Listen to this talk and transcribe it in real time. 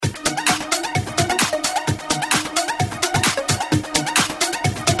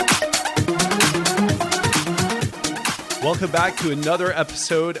welcome back to another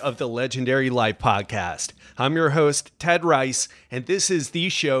episode of the Legendary Life Podcast. I'm your host, Ted Rice, and this is the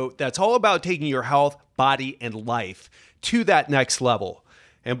show that's all about taking your health, body, and life to that next level.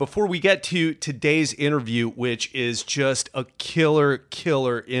 And before we get to today's interview, which is just a killer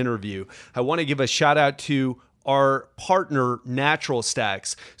interview, I want to give a shout out to our partner, Natural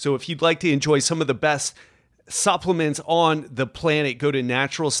Stacks. So if you'd like to enjoy some of the best supplements on the planet, go to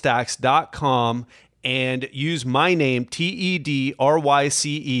naturalstacks.com and use my name, TEDRYCE,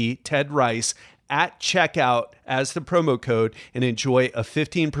 Ted Rice, at checkout as the promo code and enjoy a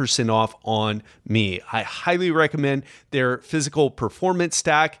 15% off on me. I highly recommend their physical performance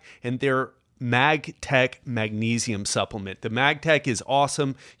stack and their MagTech magnesium supplement. The MagTech is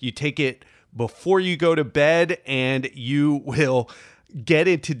awesome. You take it before you go to bed and you will get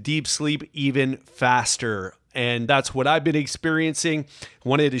into deep sleep even faster. And that's what I've been experiencing. I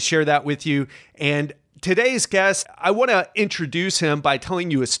wanted to share that with you. And today's guest, I want to introduce him by telling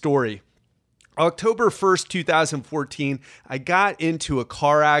you a story. October 1st, 2014, I got into a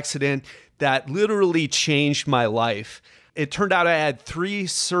car accident that literally changed my life. It turned out I had 3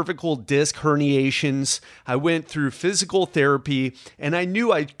 cervical disc herniations. I went through physical therapy, and I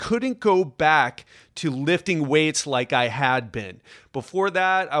knew I couldn't go back to lifting weights like I had been. Before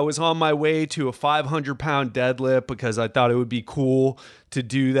that, I was on my way to a 500-pound deadlift because I thought it would be cool to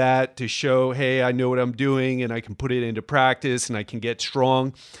do that, to show, hey, I know what I'm doing and I can put it into practice and I can get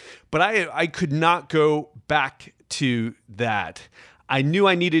strong. But I could not go back to that. I knew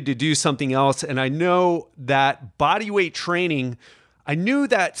I needed to do something else, and I know that bodyweight training, I knew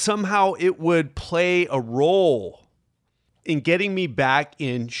that somehow it would play a role in getting me back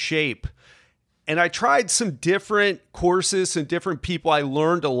in shape. And I tried some different courses, some different people. I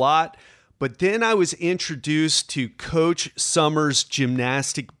learned a lot, but then I was introduced to Coach Sommer's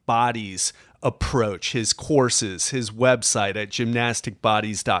Gymnastic Bodies approach, his courses, his website at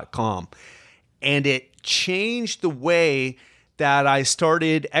gymnasticbodies.com. And it changed the way that I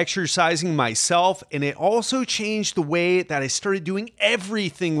started exercising myself, and it also changed the way that I started doing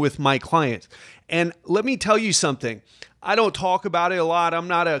everything with my clients. And let me tell you something. I don't talk about it a lot. I'm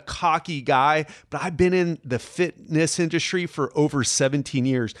not a cocky guy, but I've been in the fitness industry for over 17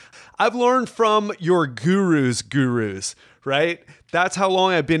 years. I've learned from your gurus, right? That's how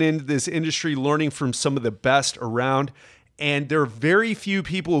long I've been in this industry, learning from some of the best around. And there are very few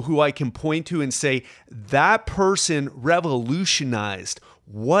people who I can point to and say, that person revolutionized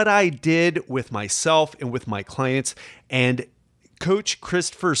what I did with myself and with my clients. And Coach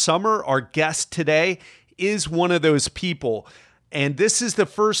Christopher Sommer, our guest today, is one of those people. And this is the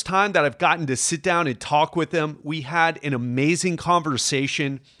first time that I've gotten to sit down and talk with him. We had an amazing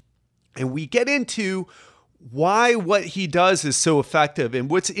conversation, and we get into why what he does is so effective. And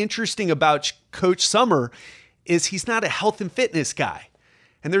what's interesting about Coach Sommer is he's not a health and fitness guy.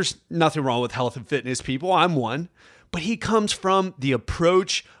 And there's nothing wrong with health and fitness people. I'm one. But he comes from the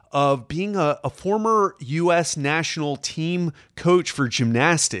approach of being a former U.S. national team coach for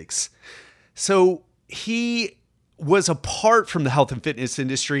gymnastics. So he was apart from the health and fitness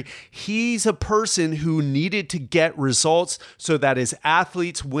industry. He's a person who needed to get results so that his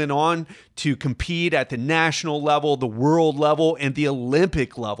athletes went on to compete at the national level, the world level, and the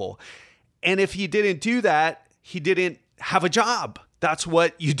Olympic level. And if he didn't do that, he didn't have a job. That's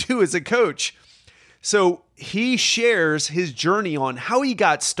what you do as a coach. So he shares his journey on how he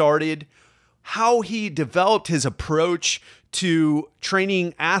got started, how he developed his approach to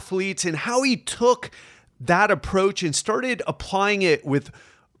training athletes, and how he took that approach and started applying it with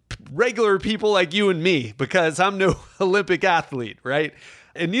regular people like you and me, because I'm no Olympic athlete, right?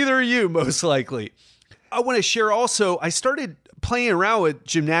 And neither are you, most likely. I want to share also, I started playing around with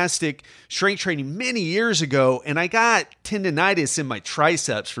gymnastic strength training many years ago, and I got tendonitis in my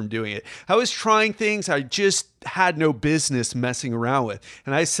triceps from doing it. I was trying things I just had no business messing around with.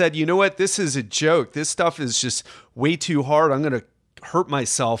 And I said, you know what? This is a joke. This stuff is just way too hard. I'm going to hurt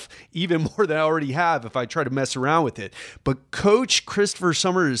myself even more than I already have if I try to mess around with it. But Coach Christopher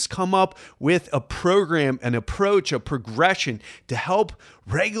Sommer has come up with a program, an approach, a progression to help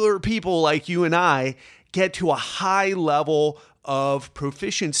regular people like you and I get to a high level of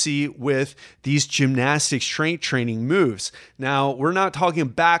proficiency with these gymnastic strength training moves. Now, we're not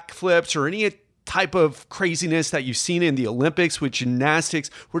talking backflips or any type of craziness that you've seen in the Olympics with gymnastics.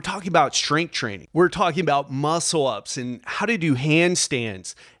 We're talking about strength training. We're talking about muscle ups and how to do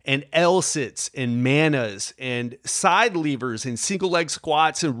handstands and L-sits and manas and side levers and single leg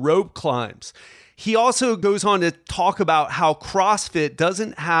squats and rope climbs. He also goes on to talk about how CrossFit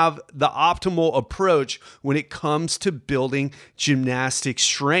doesn't have the optimal approach when it comes to building gymnastic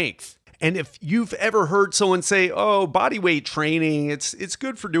strength. And if you've ever heard someone say, oh, body weight training, it's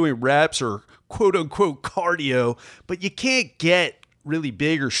good for doing reps or quote unquote cardio, but you can't get really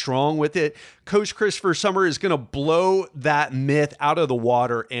big or strong with it, Coach Christopher Sommer is going to blow that myth out of the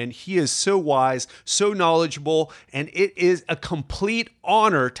water. And he is so wise, so knowledgeable, and it is a complete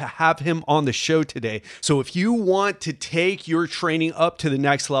honor to have him on the show today. So if you want to take your training up to the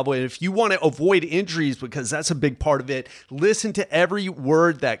next level, and if you want to avoid injuries, because that's a big part of it, listen to every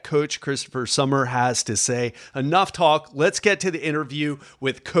word that Coach Christopher Sommer has to say. Enough talk. Let's get to the interview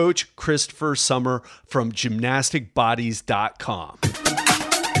with Coach Christopher Sommer from gymnasticbodies.com.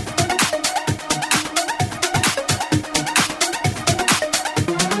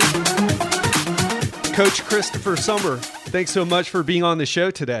 Coach Christopher Sommer, thanks so much for being on the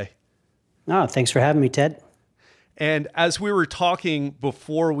show today. Oh, thanks for having me, Ted. And as we were talking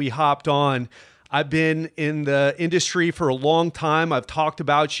before we hopped on, I've been in the industry for a long time. I've talked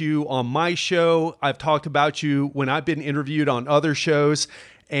about you on my show. I've talked about you when I've been interviewed on other shows.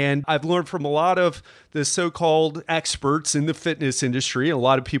 And I've learned from a lot of the so-called experts in the fitness industry, a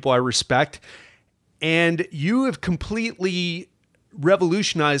lot of people I respect. And you have completely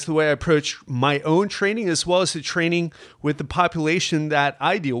revolutionized the way I approach my own training, as well as the training with the population that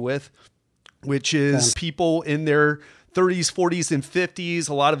I deal with, which is people in their 30s, 40s, and 50s.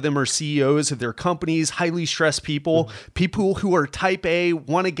 A lot of them are CEOs of their companies, highly stressed people, people who are type A,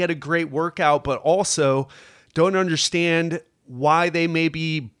 want to get a great workout, but also don't understand why they may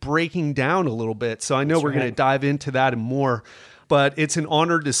be breaking down a little bit. So I know we're going to dive into that and more, but it's an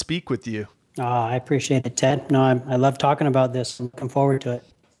honor to speak with you. Oh, I appreciate it, Ted. No, I love talking about this. I'm looking forward to it.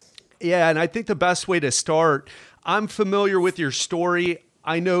 Yeah, and I think the best way to start, I'm familiar with your story.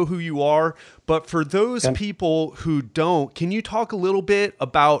 I know who you are, but for those people who don't, can you talk a little bit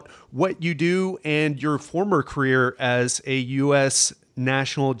about what you do and your former career as a U.S.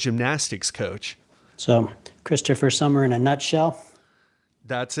 national gymnastics coach? So, Christopher Sommer in a nutshell.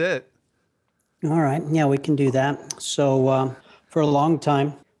 That's it. All right. Yeah, we can do that. So, for a long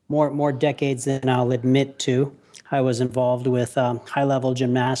time, more decades than I'll admit to, I was involved with high-level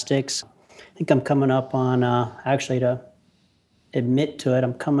gymnastics. I think I'm coming up on, actually to admit to it,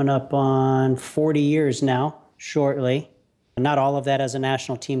 I'm coming up on 40 years now, shortly. Not all of that as a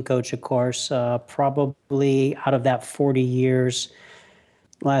national team coach, of course. Probably out of that 40 years,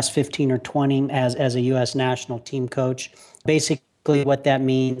 last 15 or 20 as a U.S. national team coach. Basically, what that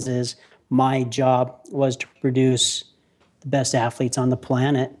means is my job was to produce the best athletes on the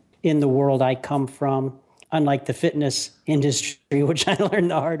planet. In the world I come from, unlike the fitness industry, which I learned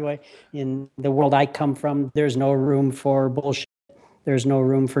the hard way, in the world I come from, there's no room for bullshit. There's no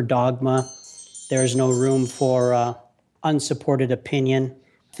room for dogma. There's no room for unsupported opinion.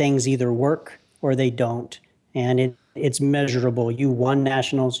 Things either work or they don't. And it's measurable. You won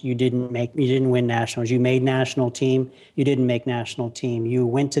nationals, you didn't win nationals. You made national team, you didn't make national team. You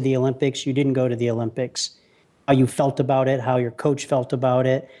went to the Olympics, you didn't go to the Olympics. How you felt about it, how your coach felt about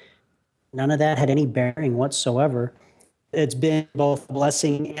it, none of that had any bearing whatsoever. It's been both a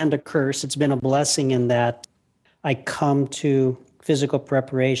blessing and a curse. It's been a blessing in that I come to physical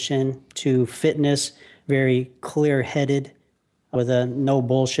preparation, to fitness, very clear-headed with a no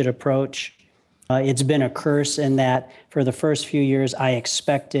bullshit approach. It's been a curse in that for the first few years, I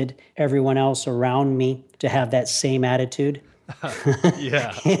expected everyone else around me to have that same attitude.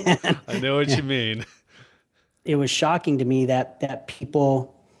 Yeah, I know what you mean. It was shocking to me that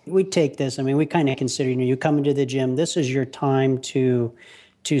people, we take this, I mean, we kind of consider, you come into the gym, this is your time to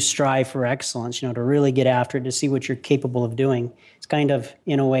strive for excellence, to really get after it, to see what you're capable of doing. It's kind of,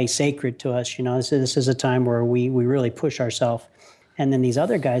 in a way, sacred to us. This is a time where we really push ourselves. And then these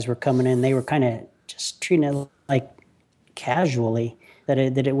other guys were coming in, they were kind of just treating it like casually, that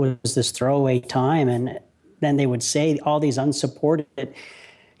it was this throwaway time. And then they would say all these unsupported,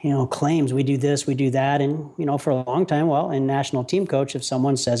 claims, we do this, we do that. And, for a long time, well, in national team coach, if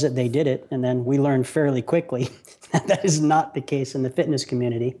someone says it, they did it. And then we learned fairly quickly that is not the case in the fitness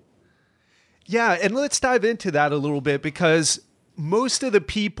community. Yeah. And let's dive into that a little bit, because most of the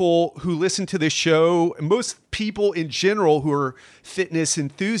people who listen to this show, most people in general who are fitness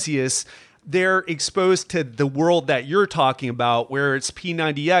enthusiasts, they're exposed to the world that you're talking about, where it's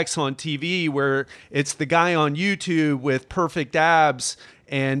P90X on TV, where it's the guy on YouTube with perfect abs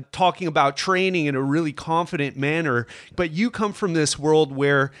and talking about training in a really confident manner. But you come from this world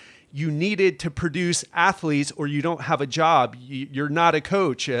where you needed to produce athletes or you don't have a job. You're not a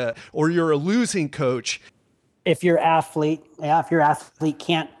coach or you're a losing coach. If your athlete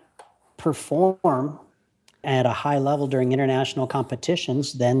can't perform at a high level during international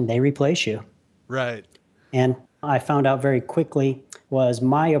competitions, then they replace you. Right. And I found out very quickly was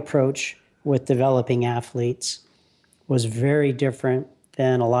my approach with developing athletes was very different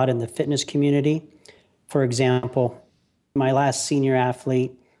than a lot in the fitness community. For example, my last senior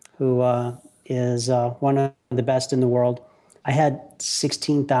athlete, who is one of the best in the world, I had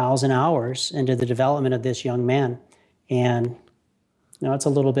 16,000 hours into the development of this young man. And it's a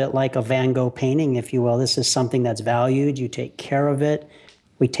little bit like a Van Gogh painting, if you will. This is something that's valued. You take care of it.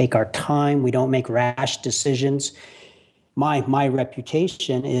 We take our time. We don't make rash decisions. My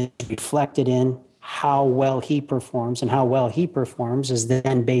reputation is reflected in how well he performs, and how well he performs is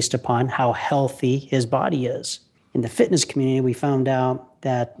then based upon how healthy his body is. In the fitness community, we found out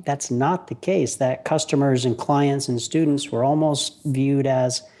that that's not the case, that customers and clients and students were almost viewed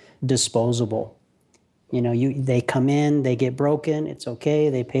as disposable. They come in, they get broken, it's okay.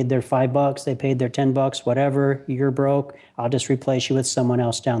 They paid their $5, they paid their $10, whatever, you're broke. I'll just replace you with someone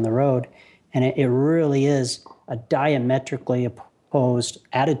else down the road. And it really is a diametrically opposed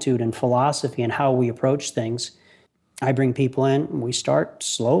attitude and philosophy and how we approach things. I bring people in, we start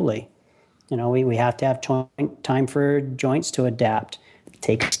slowly. We have to have time for joints to adapt. It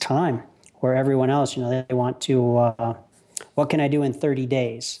takes time. Where everyone else, they want to, what can I do in 30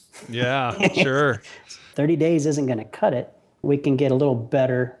 days? Yeah, sure. 30 days isn't going to cut it. We can get a little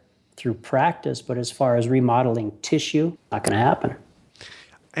better through practice, but as far as remodeling tissue, not going to happen.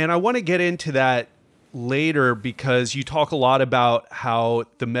 And I want to get into that later because you talk a lot about how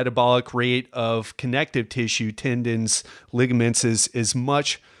the metabolic rate of connective tissue, tendons, ligaments is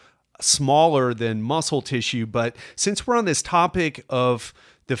much smaller than muscle tissue. But since we're on this topic of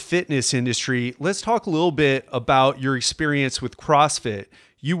the fitness industry, let's talk a little bit about your experience with CrossFit.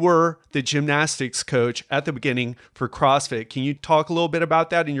 You were the gymnastics coach at the beginning for CrossFit. Can you talk a little bit about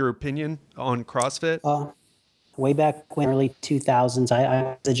that and your opinion on CrossFit? Way back in the early 2000s, I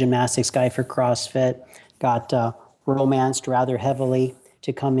was the gymnastics guy for CrossFit, got romanced rather heavily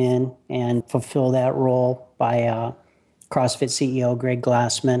to come in and fulfill that role by CrossFit CEO Greg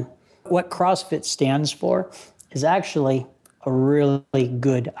Glassman. What CrossFit stands for is actually a really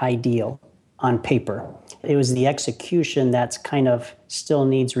good ideal on paper. It was the execution that's kind of still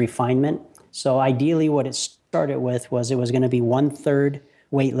needs refinement. So ideally what it started with was it was going to be 1/3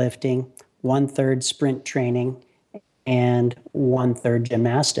 weightlifting, 1/3 sprint training, and 1/3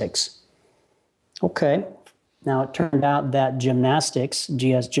 gymnastics. Okay. Now it turned out that gymnastic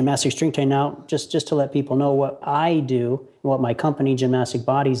strength training, now just to let people know what I do, what my company Gymnastic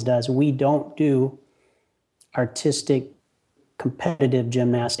Bodies does, we don't do artistic competitive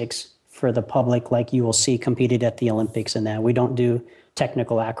gymnastics for the public like you will see competed at the Olympics and that. We don't do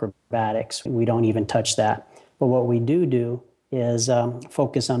technical acrobatics. We don't even touch that. But what we do is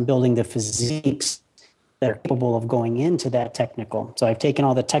focus on building the physiques that are capable of going into that technical. So I've taken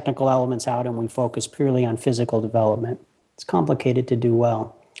all the technical elements out and we focus purely on physical development. It's complicated to do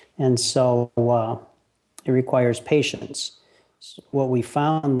well. And so it requires patience. So what we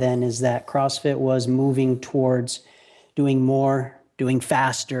found then is that CrossFit was moving towards doing more, doing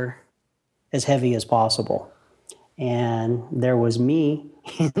faster, as heavy as possible. And there was me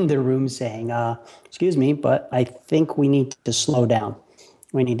in the room saying, excuse me, but I think we need to slow down.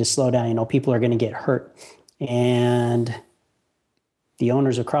 We need to slow down. People are going to get hurt. And the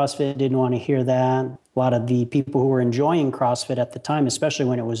owners of CrossFit didn't want to hear that. A lot of the people who were enjoying CrossFit at the time, especially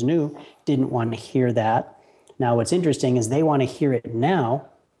when it was new, didn't want to hear that. Now, what's interesting is they want to hear it now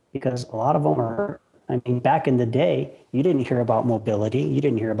because a lot of them are hurt. I mean, back in the day, you didn't hear about mobility. You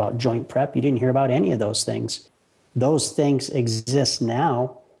didn't hear about joint prep. You didn't hear about any of those things. Those things exist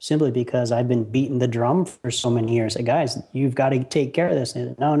now simply because I've been beating the drum for so many years. Hey, guys, you've got to take care of this.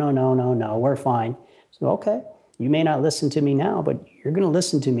 And no, we're fine. So, okay, you may not listen to me now, but you're going to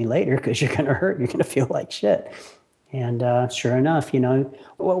listen to me later because you're going to hurt. You're going to feel like shit. And sure enough,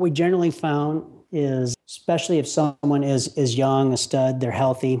 what we generally found is, especially if someone is young, a stud, they're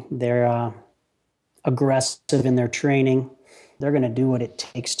healthy, they're aggressive in their training, they're going to do what it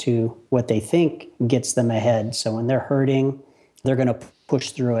takes to what they think gets them ahead. So when they're hurting, they're going to push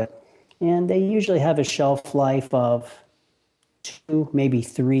through it. And they usually have a shelf life of 2, maybe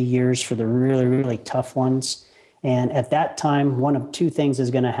 3 years for the really, really tough ones. And at that time, one of two things is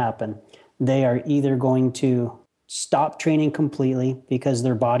going to happen. They are either going to stop training completely because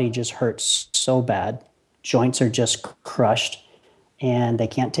their body just hurts so bad, joints are just crushed, and they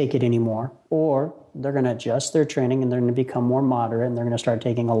can't take it anymore, or they're going to adjust their training and they're going to become more moderate and they're going to start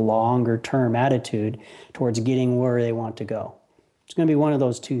taking a longer term attitude towards getting where they want to go. It's going to be one of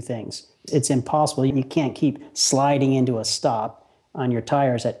those two things. It's impossible. You can't keep sliding into a stop on your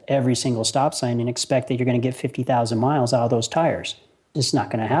tires at every single stop sign and expect that you're going to get 50,000 miles out of those tires. It's not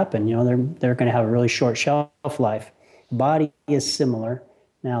going to happen. They're going to have a really short shelf life. Body is similar.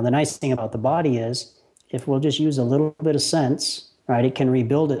 Now, the nice thing about the body is if we'll just use a little bit of sense, right, it can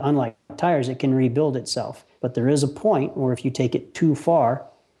rebuild it. Unlike tires, it can rebuild itself. But there is a point where if you take it too far,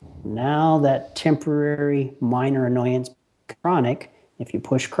 now that temporary minor annoyance, chronic, if you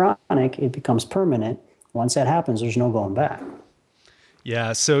push chronic, it becomes permanent. Once that happens, there's no going back.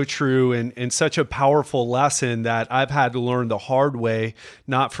 Yeah, so true. And such a powerful lesson that I've had to learn the hard way,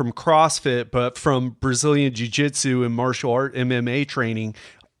 not from CrossFit, but from Brazilian Jiu-Jitsu and martial art MMA training.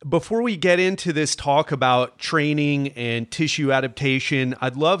 Before we get into this talk about training and tissue adaptation,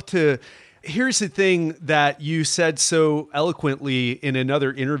 I'd love to. Here's the thing that you said so eloquently in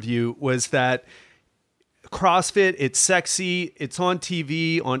another interview was that CrossFit, it's sexy, it's on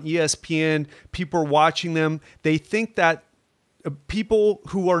TV, on ESPN, people are watching them. They think that people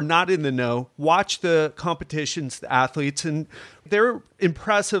who are not in the know watch the competitions, the athletes, and they're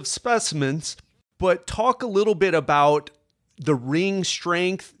impressive specimens, but talk a little bit about the ring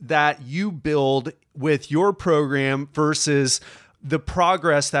strength that you build with your program versus the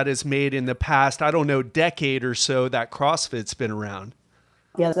progress that is made in the past, I don't know, decade or so that CrossFit's been around.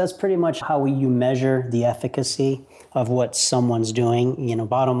 Yeah, that's pretty much how you measure the efficacy of what someone's doing.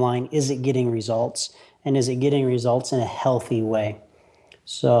 Bottom line, is it getting results? And is it getting results in a healthy way?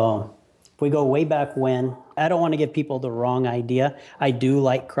 So if we go way back when, I don't want to give people the wrong idea. I do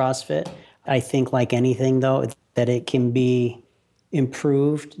like CrossFit. I think like anything, though, that it can be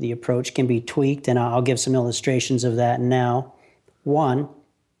improved. The approach can be tweaked, and I'll give some illustrations of that now. One,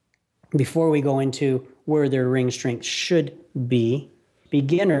 before we go into where their ring strength should be,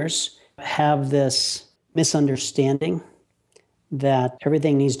 beginners have this misunderstanding that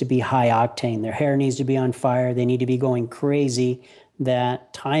everything needs to be high octane. Their hair needs to be on fire. They need to be going crazy,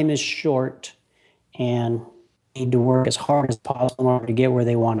 that time is short and need to work as hard as possible in order to get where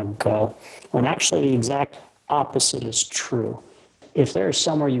they want to go. When actually the exact opposite is true. If there's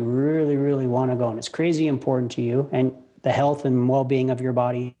somewhere you really, really want to go and it's crazy important to you, and the health and well-being of your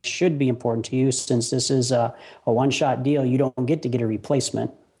body should be important to you, since this is a one-shot deal, you don't get to get a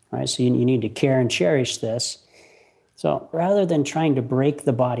replacement, right? So you need to care and cherish this. So rather than trying to break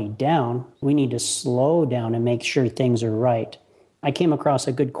the body down, we need to slow down and make sure things are right. I came across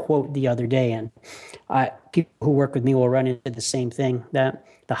a good quote the other day, and people who work with me will run into the same thing, that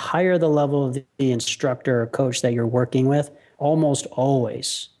the higher the level of the instructor or coach that you're working with, almost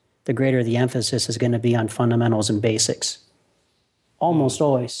always the greater the emphasis is going to be on fundamentals and basics. Almost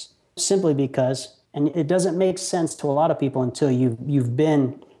always. Simply because, and it doesn't make sense to a lot of people until you've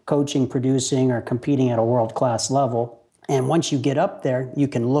been coaching, producing, or competing at a world-class level. And once you get up there, you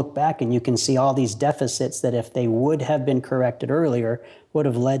can look back and you can see all these deficits that if they would have been corrected earlier, would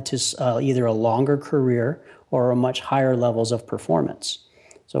have led to either a longer career or a much higher levels of performance.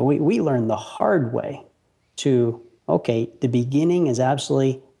 So we learned the hard way to, okay, the beginning is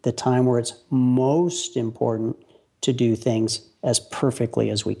absolutely the time where it's most important to do things as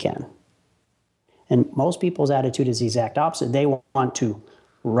perfectly as we can. And most people's attitude is the exact opposite. They want to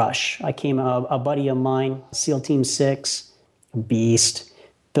rush. A buddy of mine, SEAL Team 6, beast,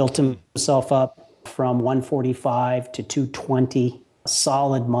 built himself up from 145 to 220,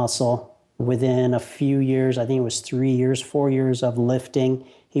 solid muscle. Within a few years, I think it was 3 years, 4 years of lifting,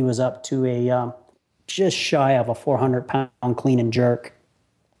 he was up to a just shy of a 400-pound clean and jerk.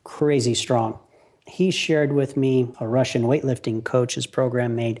 Crazy strong. He shared with me a Russian weightlifting coach his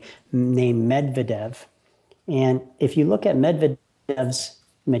program named Medvedev. And if you look at Medvedev's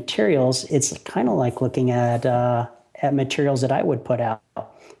materials, it's kind of like looking at materials that I would put out.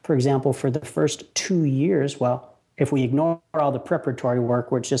 For example, for the first 2 years, well, if we ignore all the preparatory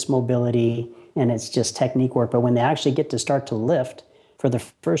work where it's just mobility and it's just technique work, but when they actually get to start to lift, for the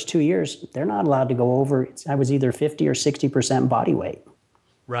first 2 years, they're not allowed to go over, I was either 50 or 60% body weight.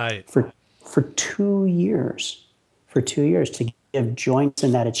 Right. For 2 years. For 2 years to give joints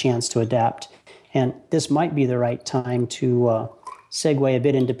and that a chance to adapt. And this might be the right time to segue a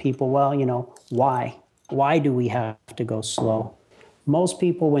bit into people, well, why? Why do we have to go slow? Most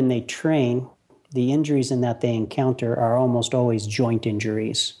people, when they train, the injuries in that they encounter are almost always joint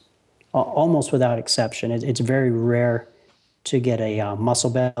injuries, almost without exception. It's very rare to get a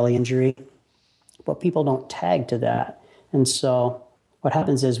muscle belly injury, but people don't tag to that. And so what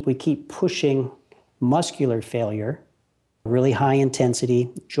happens is we keep pushing muscular failure, really high intensity,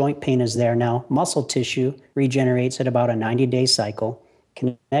 joint pain is there. Now, muscle tissue regenerates at about a 90-day cycle.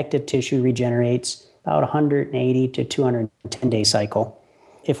 Connective tissue regenerates about 180 to 210-day cycle.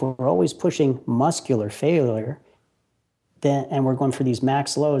 If we're always pushing muscular failure, and we're going for these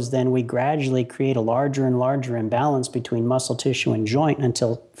max loads, then we gradually create a larger and larger imbalance between muscle tissue and joint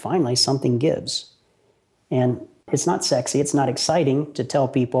until finally something gives. And It's not sexy. It's not exciting to tell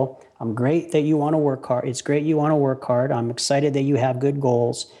people, I'm great that you want to work hard. It's great you want to work hard. I'm excited that you have good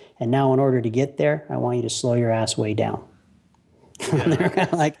goals. And now in order to get there, I want you to slow your ass way down. Yeah. They're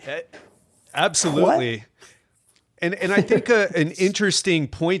kind of like, Absolutely. what? And I think an interesting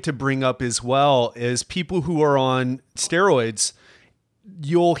point to bring up as well is people who are on steroids.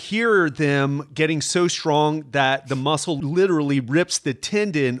 You'll hear them getting so strong that the muscle literally rips the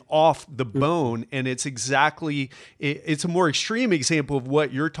tendon off the bone. And it's a more extreme example of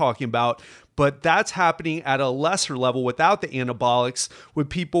what you're talking about. But that's happening at a lesser level without the anabolics with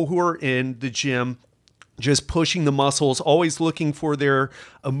people who are in the gym, just pushing the muscles, always looking for their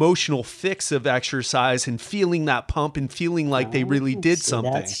emotional fix of exercise and feeling that pump and feeling like they really did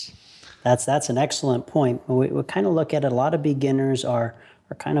something. That's an excellent point. We kind of look at it. A lot of beginners are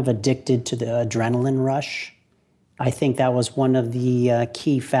kind of addicted to the adrenaline rush. I think that was one of the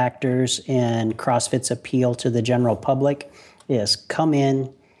key factors in CrossFit's appeal to the general public is come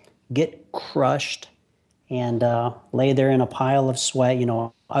in, get crushed, and lay there in a pile of sweat,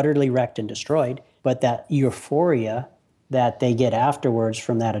 utterly wrecked and destroyed. But that euphoria that they get afterwards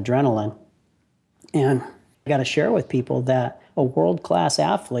from that adrenaline. And I got to share with people that a world-class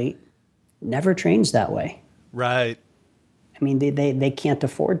athlete never trains that way. Right. I mean, they can't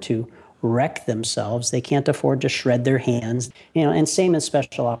afford to wreck themselves. They can't afford to shred their hands. And same as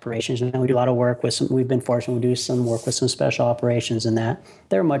special operations. We do a lot of work with we've been fortunate to do some work with some special operations and that.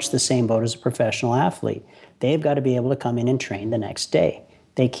 They're much the same boat as a professional athlete. They've got to be able to come in and train the next day.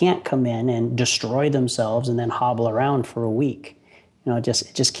 They can't come in and destroy themselves and then hobble around for a week. It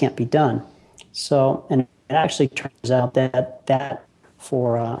just can't be done. So, and it actually turns out that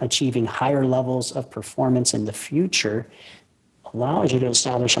for achieving higher levels of performance in the future allows you to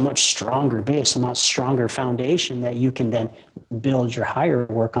establish a much stronger base, a much stronger foundation that you can then build your higher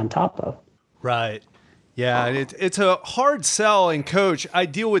work on top of. Right. Yeah, and it's a hard sell. And coach, I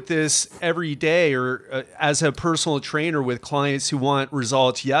deal with this every day or as a personal trainer with clients who want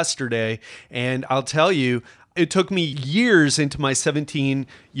results yesterday. And I'll tell you, it took me years into my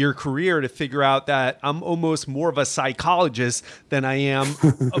 17-year career to figure out that I'm almost more of a psychologist than I am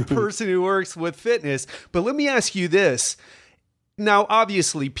a person who works with fitness. But let me ask you this. Now,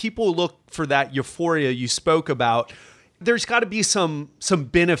 obviously, people look for that euphoria you spoke about. There's got to be some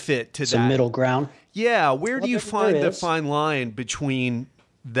benefit to that. Some middle ground. Yeah. Where do you find the fine line between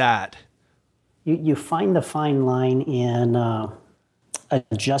that? You find the fine line in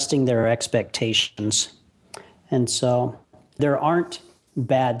adjusting their expectations. And so there aren't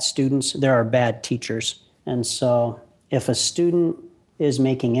bad students, there are bad teachers. And so if a student is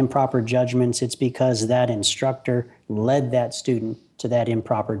making improper judgments, it's because that instructor led that student to that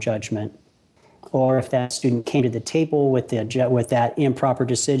improper judgment. Or if that student came to the table with that improper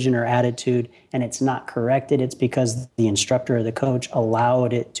decision or attitude and it's not corrected, it's because the instructor or the coach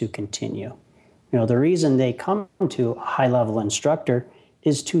allowed it to continue. The reason they come to a high-level instructor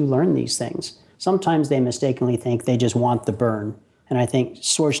is to learn these things. Sometimes they mistakenly think they just want the burn. And I think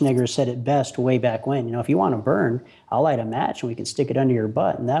Schwarzenegger said it best way back when, if you want to burn, I'll light a match and we can stick it under your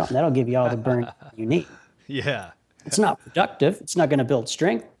butt and that'll give you all the burn you need. Yeah. It's not productive. It's not going to build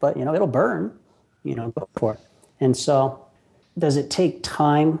strength, but, it'll burn, go for it. And so does it take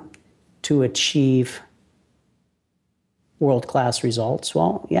time to achieve world-class results?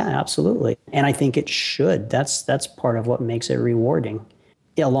 Well, yeah, absolutely. And I think it should. That's part of what makes it rewarding.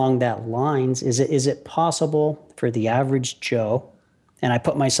 Along that lines, is it possible for the average Joe, and I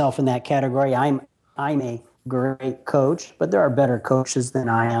put myself in that category, I'm a great coach, but there are better coaches than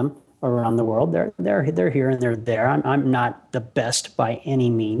I am around the world. They're here and they're there. I'm not the best by any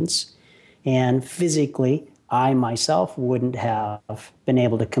means. And physically, I myself wouldn't have been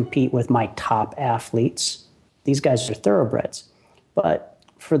able to compete with my top athletes. These guys are thoroughbreds. But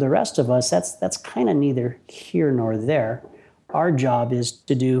for the rest of us, that's kind of neither here nor there. Our job is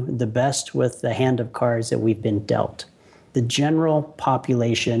to do the best with the hand of cards that we've been dealt. The general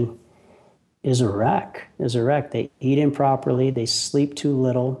population is a wreck. They eat improperly. They sleep too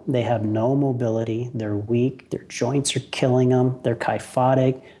little. They have no mobility. They're weak. Their joints are killing them. They're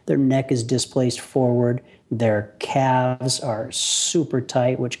kyphotic. Their neck is displaced forward. Their calves are super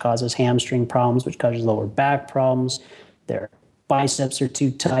tight, which causes hamstring problems, which causes lower back problems. Their biceps are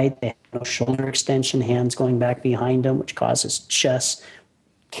too tight. They have no shoulder extension, hands going back behind them, which causes chest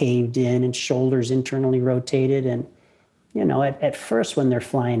caved in and shoulders internally rotated. And, at first when they're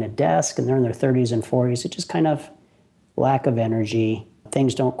flying a desk and they're in their 30s and 40s, it's just kind of lack of energy.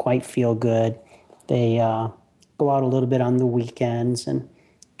 Things don't quite feel good. They go out a little bit on the weekends and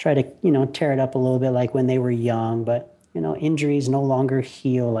try to, tear it up a little bit like when they were young. But, injuries no longer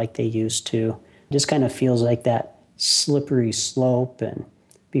heal like they used to. It just kind of feels like that slippery slope. And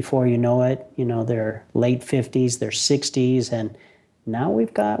before you know it, they're late 50s, they're 60s, and now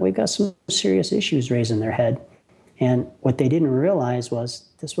we've got some serious issues raising their head. And what they didn't realize was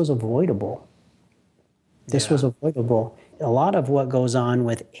this was avoidable. This was avoidable. A lot of what goes on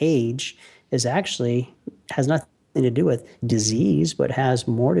with age is actually has nothing to do with disease, but has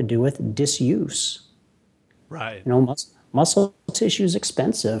more to do with disuse. Right. Muscle tissue is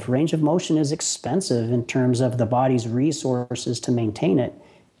expensive. Range of motion is expensive in terms of the body's resources to maintain it.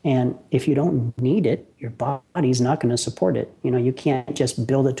 And if you don't need it, your body's not going to support it. You can't just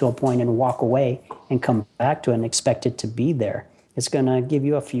build it to a point and walk away and come back to it and expect it to be there. It's going to give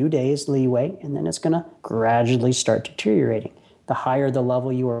you a few days leeway, and then it's going to gradually start deteriorating. The higher the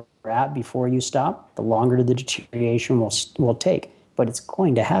level you are at before you stop, the longer the deterioration will take. But it's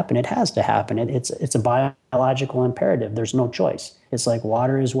going to happen. It has to happen. It's a biological imperative. There's no choice. It's like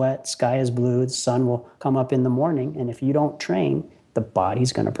water is wet, sky is blue, the sun will come up in the morning, and if you don't train, the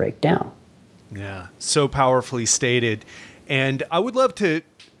body's going to break down. Yeah, so powerfully stated. And I would love to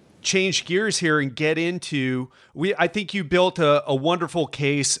change gears here and get into, I think you built a wonderful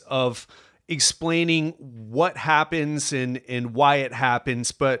case of explaining what happens and why it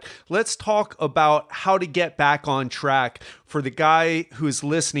happens, but let's talk about how to get back on track for the guy who's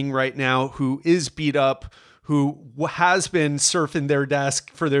listening right now, who is beat up, who has been surfing their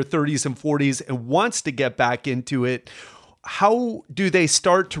desk for their 30s and 40s and wants to get back into it. How do they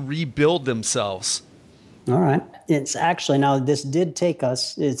start to rebuild themselves? All right. It's actually, now this did take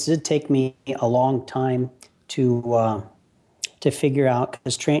me a long time to figure out,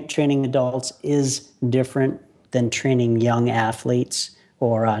 because training adults is different than training young athletes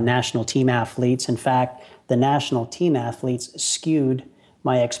or national team athletes. In fact, the national team athletes skewed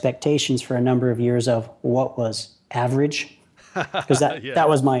my expectations for a number of years of what was average, because that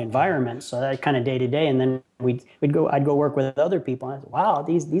was my environment. So that kind of day to day, and then I'd go work with other people. And I said, wow,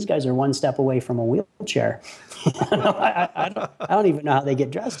 these guys are one step away from a wheelchair. I don't even know how they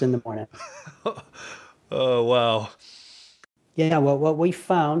get dressed in the morning. Oh, wow. Yeah, well, what we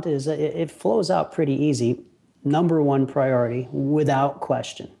found is that it flows out pretty easy. Number one priority, without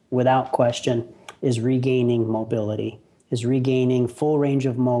question, is regaining mobility, is regaining full range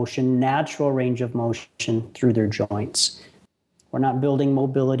of motion, natural range of motion through their joints. We're not building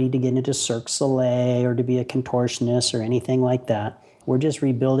mobility to get into Cirque du Soleil or to be a contortionist or anything like that. We're just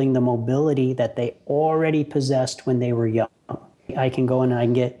rebuilding the mobility that they already possessed when they were young. I can go and I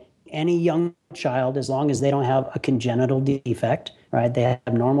can get any young child, as long as they don't have a congenital defect, right? They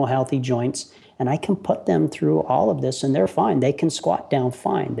have normal, healthy joints, and I can put them through all of this and they're fine. They can squat down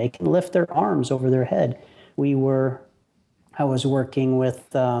fine. They can lift their arms over their head. I was working with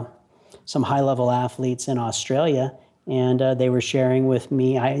some high-level athletes in Australia, and they were sharing with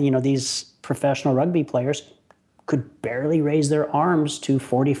me, these professional rugby players could barely raise their arms to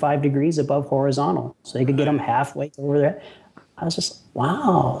 45 degrees above horizontal. So they could get them halfway over there. I was just,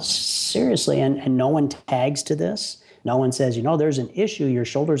 wow, seriously. And no one tags to this. No one says, there's an issue. Your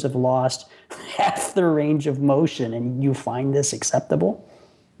shoulders have lost half their range of motion, and you find this acceptable?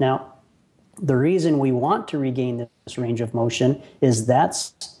 Now, the reason we want to regain this range of motion is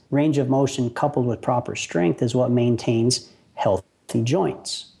that's range of motion coupled with proper strength is what maintains healthy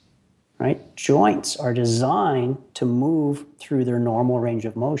joints, right? Joints are designed to move through their normal range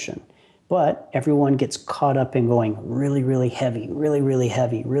of motion, but everyone gets caught up in going really, really heavy, really, really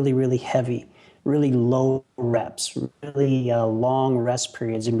heavy, really, really heavy, really low reps, really long rest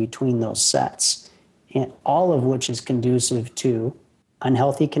periods in between those sets, and all of which is conducive to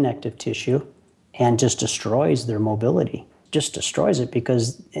unhealthy connective tissue and just destroys their mobility. Just destroys it,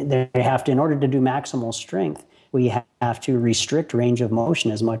 because they have to, in order to do maximal strength, we have to restrict range of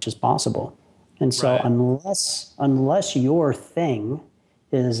motion as much as possible. And so unless your thing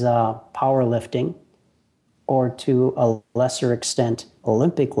is powerlifting, or to a lesser extent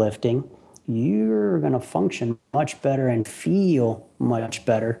Olympic lifting, you're going to function much better and feel much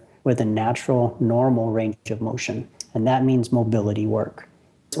better with a natural, normal range of motion. And that means mobility work.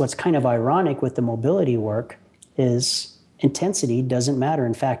 So what's kind of ironic with the mobility work is intensity doesn't matter.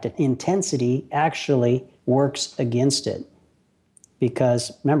 In fact, intensity actually works against it,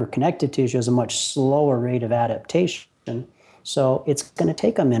 because remember, connective tissue has a much slower rate of adaptation. So it's going to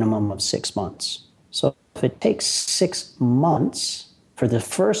take a minimum of 6 months. So if it takes 6 months for the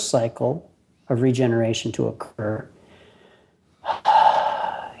first cycle of regeneration to occur,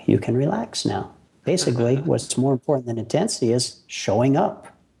 you can relax now. Basically, what's more important than intensity is showing up.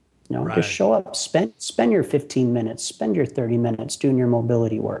 Just show up, spend your 15 minutes, spend your 30 minutes doing your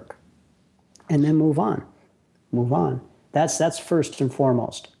mobility work, and then move on. That's first and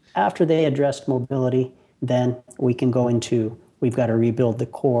foremost. After they addressed mobility, Then we can go into, we've got to rebuild the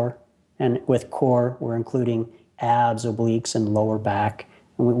core. And with core, we're including abs, obliques, and lower back.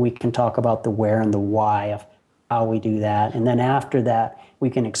 And we can talk about the where and the why of how we do that. And then after that, we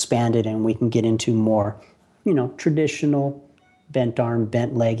can expand it and we can get into more, traditional bent arm,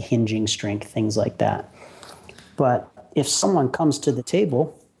 bent leg, hinging strength, things like that. But if someone comes to the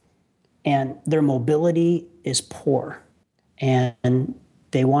table and their mobility is poor and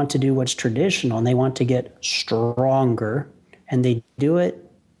they want to do what's traditional and they want to get stronger and they do it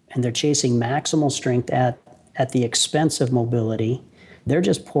and they're chasing maximal strength at the expense of mobility, they're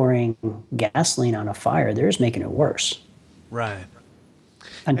just pouring gasoline on a fire. They're just making it worse. Right.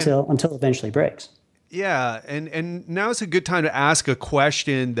 Until eventually breaks. Yeah. And now is a good time to ask a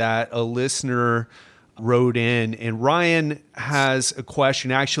question that a listener wrote in. And Ryan has a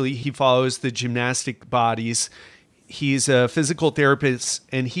question. Actually, he follows the gymnastic bodies. He's a physical therapist,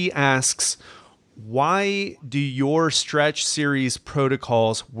 and he asks, why do your stretch series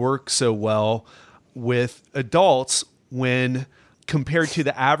protocols work so well with adults when compared to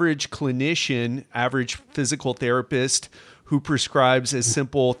the average clinician, average physical therapist who prescribes a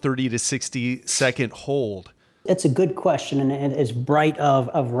simple 30 to 60 second hold? It's a good question, and it's bright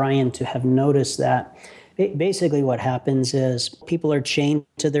of Ryan to have noticed that. Basically, what happens is people are chained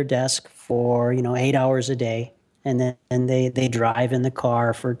to their desk for 8 hours a day, and then they drive in the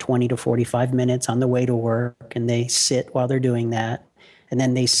car for 20 to 45 minutes on the way to work, and they sit while they're doing that, and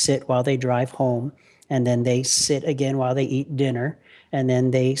then they sit while they drive home, and then they sit again while they eat dinner, and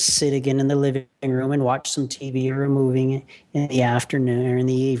then they sit again in the living room and watch some TV or a movie in the afternoon or in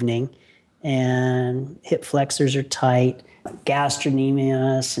the evening. And hip flexors are tight,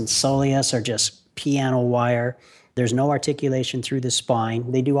 gastrocnemius and soleus are just piano wire. There's no articulation through the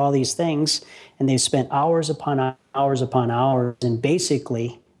spine. They do all these things, and they've spent hours upon hours in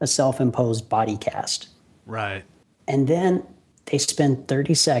basically a self-imposed body cast. Right. And then they spend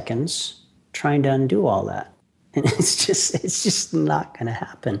 30 seconds trying to undo all that. And it's just not going to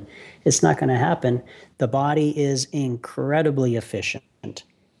happen. It's not going to happen. The body is incredibly efficient.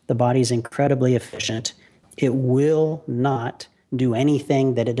 The body is incredibly efficient. It will not do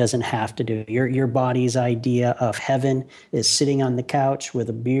anything that it doesn't have to do. Your body's idea of heaven is sitting on the couch with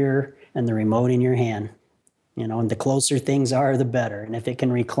a beer and the remote in your hand. And the closer things are, the better. And if it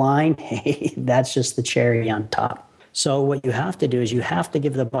can recline, hey, that's just the cherry on top. So what you have to do is you have to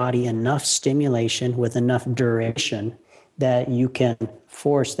give the body enough stimulation with enough duration that you can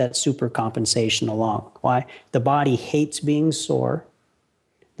force that supercompensation along. Why? The body hates being sore.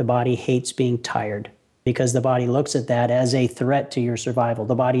 The body hates being tired because the body looks at that as a threat to your survival.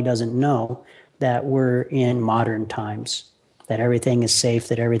 The body doesn't know that we're in modern times, that everything is safe,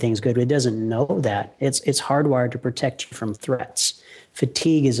 that everything's good. It doesn't know that. It's hardwired to protect you from threats.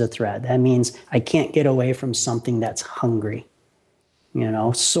 Fatigue is a threat. That means I can't get away from something that's hungry.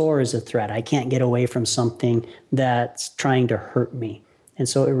 Sore is a threat. I can't get away from something that's trying to hurt me. And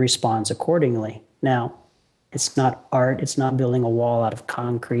so it responds accordingly. Now, it's not art. It's not building a wall out of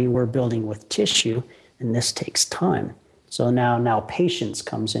concrete. We're building with tissue, and this takes time. So now patience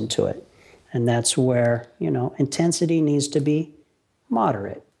comes into it. And that's where, intensity needs to be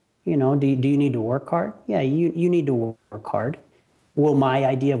moderate. Do you need to work hard? Yeah, you need to work hard. Will my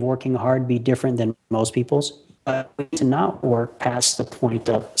idea of working hard be different than most people's? But we need to not work past the point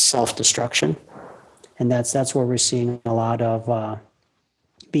of self-destruction. And that's where we're seeing a lot of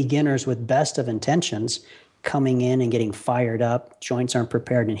beginners with best of intentions coming in and getting fired up. Joints aren't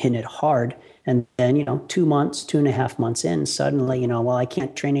prepared and hitting it hard. And then, 2 months, 2.5 months in, suddenly, well, I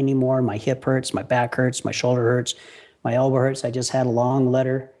can't train anymore. My hip hurts, my back hurts, my shoulder hurts, my elbow hurts. I just had a long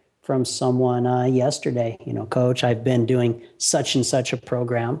letter from someone yesterday, coach, I've been doing such and such a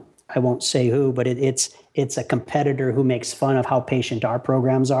program. I won't say who, but it's a competitor who makes fun of how patient our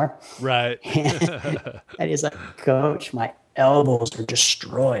programs are. Right. And he's like, coach, my elbows are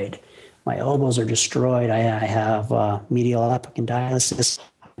destroyed. My elbows are destroyed. I have medial epicondylosis.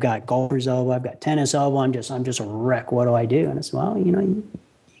 I've got golfer's elbow. I've got tennis elbow. I'm just a wreck. What do I do? And I said, well, you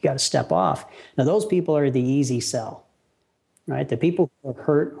got to step off. Now, those people are the easy sell. Right? The people who are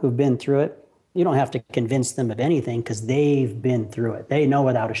hurt, who've been through it, you don't have to convince them of anything because they've been through it. They know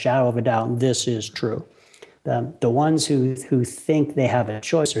without a shadow of a doubt this is true. The ones who think they have a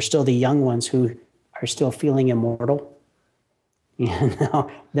choice are still the young ones who are still feeling immortal.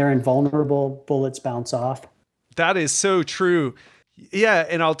 They're invulnerable, bullets bounce off. That is so true. Yeah,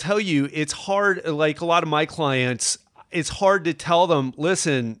 and I'll tell you, it's hard, like a lot of my clients, it's hard to tell them,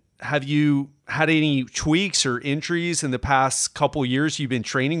 listen, have you had any tweaks or injuries in the past couple years you've been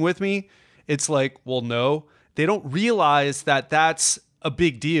training with me? It's like, well, no. They don't realize that that's a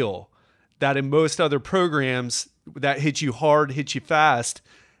big deal. that in most other programs that hit you hard, hit you fast,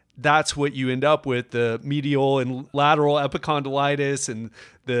 that's what you end up with, the medial and lateral epicondylitis and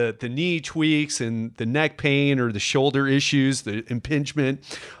the knee tweaks and the neck pain or the shoulder issues, the impingement.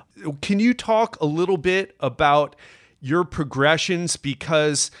 Can you talk a little bit about your progressions?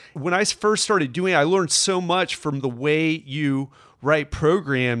 Because when I first started doing it, I learned so much from the way you write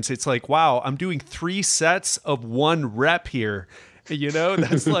programs. It's like, wow, I'm doing 3 sets of 1 rep here.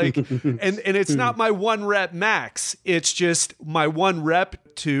 That's like, and it's not my 1 rep max. It's just my 1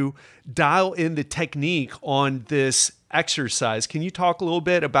 rep to dial in the technique on this exercise. Can you talk a little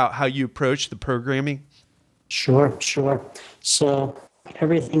bit about how you approach the programming? Sure. So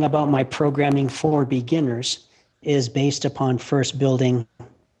everything about my programming for beginners is based upon first building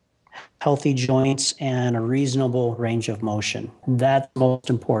healthy joints and a reasonable range of motion. That's most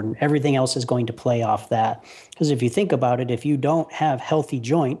important. Everything else is going to play off that. Because if you think about it, if you don't have healthy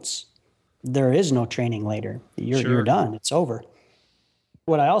joints, there is no training later. You're done. It's over.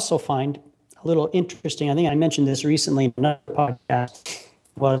 What I also find a little interesting, I think I mentioned this recently in another podcast,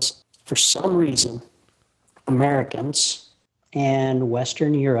 was for some reason, Americans and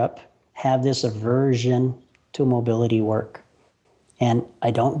Western Europe have this aversion to mobility work. And I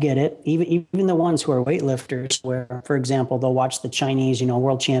don't get it. Even the ones who are weightlifters, where, for example, they'll watch the Chinese,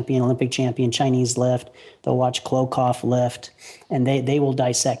 world champion, Olympic champion, Chinese lift. They'll watch Klokov lift, and they will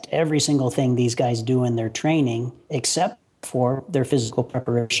dissect every single thing these guys do in their training, except for their physical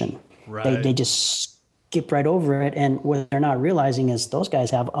preparation. Right. They just skip right over it. And what they're not realizing is those guys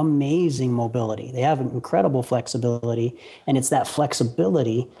have amazing mobility. They have incredible flexibility, and it's that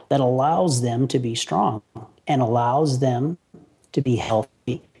flexibility that allows them to be strong and allows them to be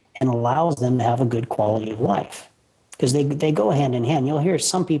healthy and allows them to have a good quality of life, because they go hand in hand. You'll hear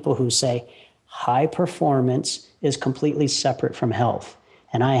some people who say high performance is completely separate from health.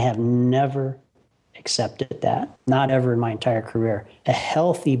 And I have never accepted that, not ever in my entire career. A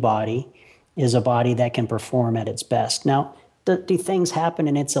healthy body is a body that can perform at its best. Now, do things happen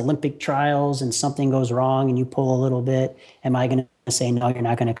in its Olympic trials and something goes wrong and you pull a little bit? Am I going to say, no, you're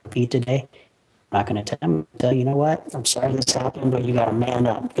not going to compete today? I'm not going to tell you know what, I'm sorry this happened, but you got to man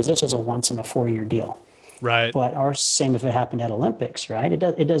up, because this is a once in a 4-year deal. Right. But our same if it happened at Olympics, right?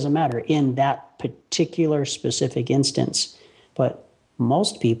 It doesn't matter in that particular specific instance. But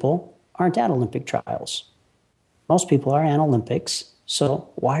most people aren't at Olympic trials. Most people are at Olympics. So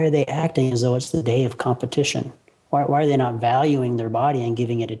why are they acting as though it's the day of competition? Why are they not valuing their body and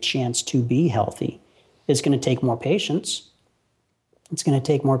giving it a chance to be healthy? It's going to take more patience.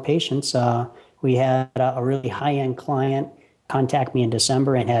 We had a really high-end client contact me in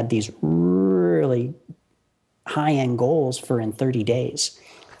December and had these really high-end goals for in 30 days.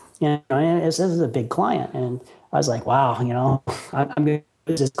 And this is a big client, and I was like, wow, I'm going to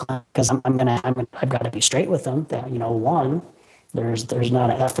use this client because I've got to be straight with them that, one, there's not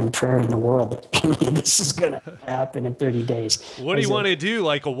an effing prayer in the world that this is going to happen in 30 days. What do you want to do?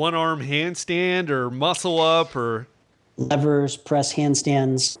 Like a 1-arm handstand or muscle up or levers, press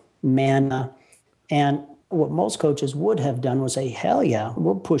handstands, man. And what most coaches would have done was say, hell yeah,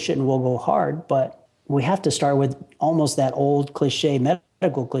 we'll push it and we'll go hard. But we have to start with almost that old cliche,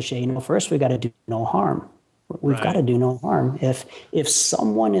 medical cliche. First we got to do no harm. We've got to do no harm. If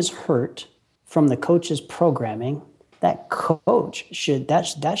someone is hurt from the coach's programming, that coach should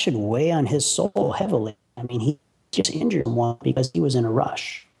weigh on his soul heavily. I mean, he just injured someone because he was in a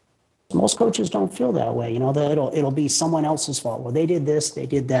rush. Most coaches don't feel that way. That it'll be someone else's fault. Well, they did this, they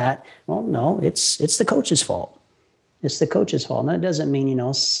did that. Well, no, it's the coach's fault. It's the coach's fault. And that doesn't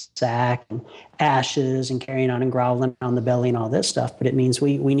mean, sack and ashes and carrying on and growling on the belly and all this stuff. But it means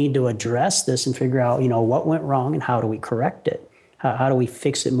we need to address this and figure out, what went wrong and how do we correct it? How do we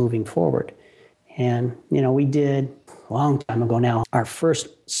fix it moving forward? And, we did a long time ago now, our first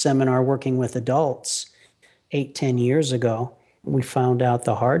seminar working with adults 8-10 years ago. We found out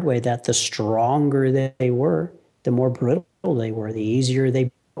the hard way that the stronger they were, the more brittle they were, the easier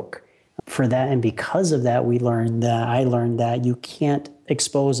they broke. For that, and because of that, I learned that you can't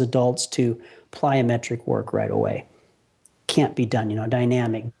expose adults to plyometric work right away. Can't be done,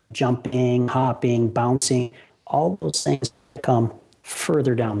 dynamic, jumping, hopping, bouncing, all those things come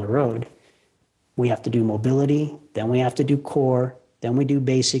further down the road. We have to do mobility, then we have to do core, then we do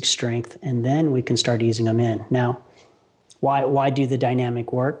basic strength, and then we can start easing them in. Now, why do the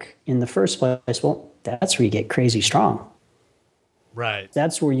dynamic work in the first place? Well, that's where you get crazy strong. Right.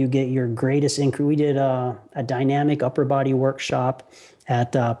 That's where you get your greatest increase. We did a dynamic upper body workshop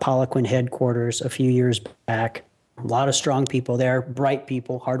at Poliquin headquarters a few years back. A lot of strong people there, bright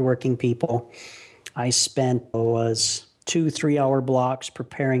people, hardworking people. I spent 2 3-hour blocks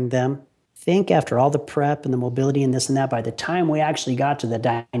preparing them think after all the prep and the mobility and this and that, by the time we actually got to the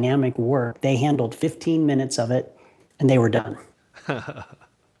dynamic work, they handled 15 minutes of it and they were done.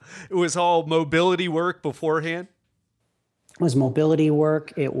 It was all mobility work beforehand. It was mobility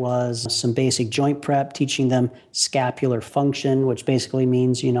work. It was some basic joint prep, teaching them scapular function, which basically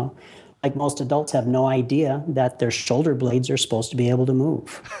means, like most adults have no idea that their shoulder blades are supposed to be able to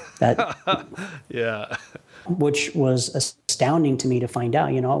move. That, Yeah. which was astounding to me to find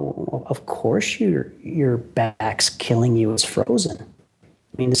out, of course your back's killing you. It's frozen.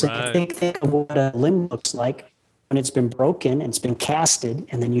 I mean, Right. think of what a limb looks like when it's been broken and it's been casted,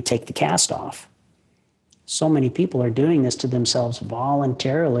 and then you take the cast off. So many people are doing this to themselves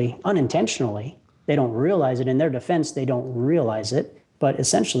voluntarily, unintentionally. They don't realize it. In their defense, they don't realize it. But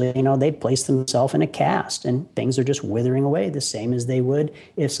essentially, they place themselves in a cast and things are just withering away the same as they would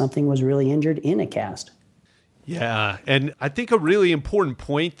if something was really injured in a cast. Yeah. And I think a really important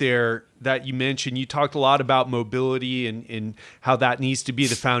point there that you mentioned, you talked a lot about mobility and how that needs to be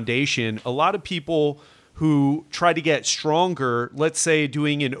the foundation. A lot of people who try to get stronger, let's say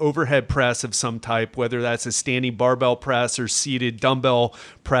doing an overhead press of some type, whether that's a standing barbell press or seated dumbbell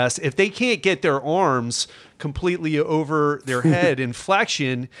press, if they can't get their arms completely over their head in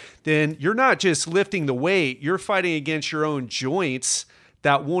flexion, then you're not just lifting the weight, you're fighting against your own joints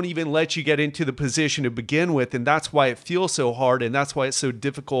that won't even let you get into the position to begin with. And that's why it feels so hard. And that's why it's so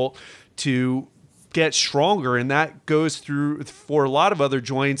difficult to get stronger. And that goes through for a lot of other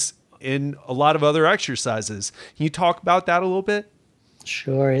joints in a lot of other exercises. Can you talk about that a little bit?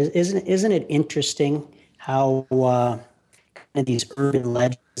 Sure. Isn't it interesting how these urban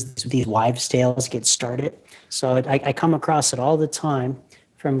legends, these wives' tales get started? So I come across it all the time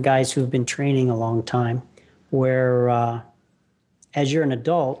from guys who've been training a long time, where as you're an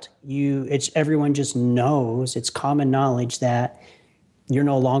adult, everyone just knows, it's common knowledge that you're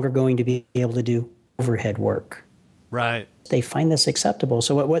no longer going to be able to do overhead work. Right. They find this acceptable.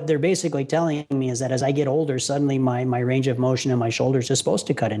 So what they're basically telling me is that as I get older, suddenly my range of motion in my shoulders is supposed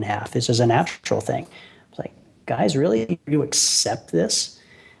to cut in half. This is a natural thing. It's like, guys, really? You accept this?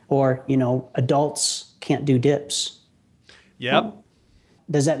 Or, adults can't do dips. Yep. Well,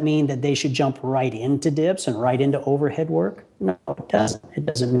 does that mean that they should jump right into dips and right into overhead work? No, it doesn't. It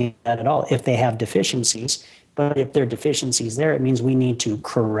doesn't mean that at all if they have deficiencies. But if there are deficiencies there, it means we need to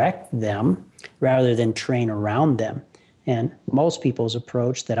correct them rather than train around them. And most people's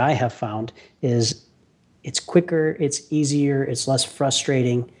approach that I have found is it's quicker, it's easier, it's less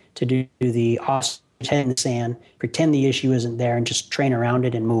frustrating to do the ostrich head in the sand, pretend the issue isn't there, and just train around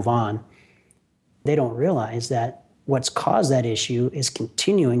it and move on. They don't realize that what's caused that issue is going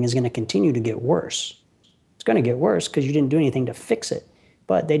to continue to get worse. It's going to get worse because you didn't do anything to fix it.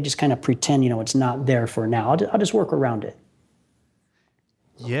 But they just kind of pretend, it's not there for now. I'll just work around it.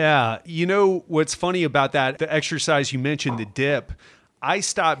 Yeah. What's funny about that, the exercise you mentioned, the dip, I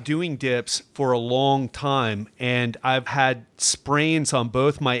stopped doing dips for a long time, and I've had sprains on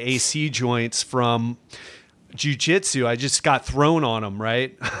both my AC joints from jiu-jitsu. I just got thrown on them,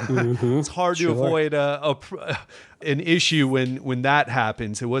 right? Mm-hmm. It's hard to avoid an issue when that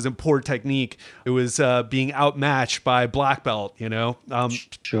happens. It wasn't poor technique. It was being outmatched by black belt,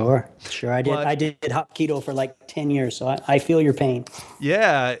 Sure. I did hot keto for like 10 years, so I feel your pain.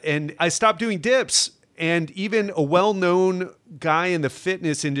 Yeah, and I stopped doing dips. And even a well-known guy in the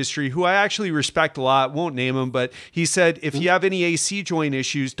fitness industry who I actually respect a lot, won't name him, but he said, if you have any AC joint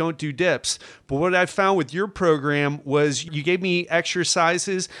issues, don't do dips. But what I found with your program was you gave me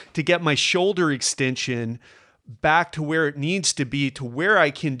exercises to get my shoulder extension back to where it needs to be, to where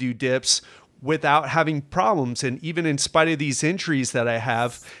I can do dips without having problems. And even in spite of these injuries that I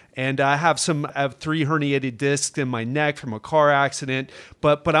have, and I have 3 herniated discs in my neck from a car accident,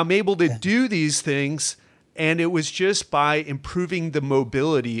 but I'm able to do these things. And it was just by improving the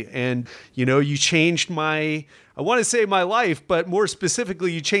mobility. And, you changed I want to say my life, but more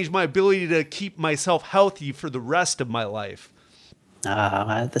specifically, you changed my ability to keep myself healthy for the rest of my life.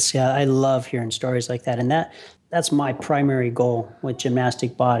 I love hearing stories like that. And that's my primary goal with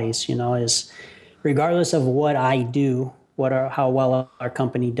Gymnastic Bodies, is regardless of what I do, how well our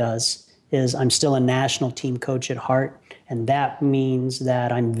company does, is I'm still a national team coach at heart. And that means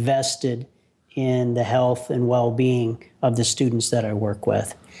that I'm vested in the health and well-being of the students that I work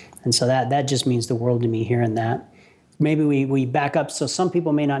with. And so that just means the world to me hearing that. Maybe we back up so some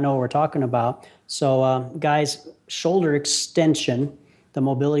people may not know what we're talking about. So guys, shoulder extension, the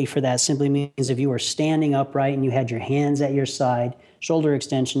mobility for that simply means if you were standing upright and you had your hands at your side, shoulder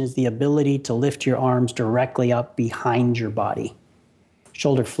extension is the ability to lift your arms directly up behind your body.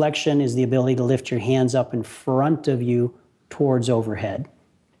 Shoulder flexion is the ability to lift your hands up in front of you towards overhead.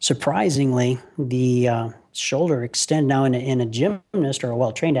 Surprisingly, the shoulder extend now in a gymnast or a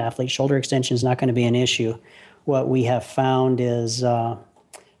well-trained athlete, shoulder extension is not going to be an issue. What we have found is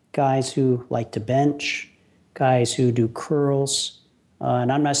guys who like to bench, guys who do curls,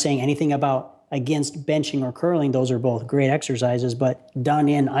 and I'm not saying anything against benching or curling. Those are both great exercises, but done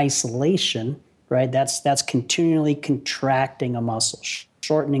in isolation, right? That's continually contracting a muscle,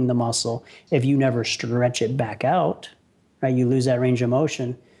 shortening the muscle. If you never stretch it back out, right, you lose that range of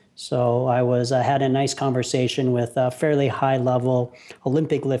motion. So I had a nice conversation with a fairly high-level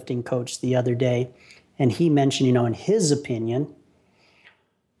Olympic lifting coach the other day, and he mentioned, in his opinion,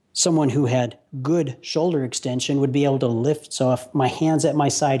 someone who had good shoulder extension would be able to lift. So if my hands at my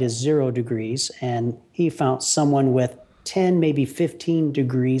side is 0 degrees, and he found someone with 10, maybe 15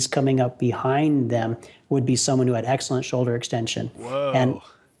 degrees coming up behind them would be someone who had excellent shoulder extension. Whoa. And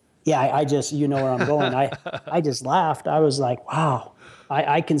yeah, I just, where I'm going. I just laughed. I was like, wow.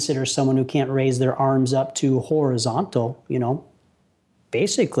 I consider someone who can't raise their arms up to horizontal,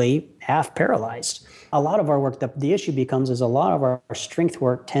 basically half paralyzed. A lot of our work, the issue becomes is a lot of our strength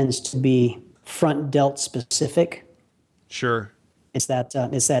work tends to be front delt specific. Sure. It's that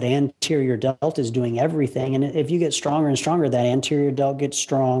anterior delt is doing everything. And if you get stronger and stronger, that anterior delt gets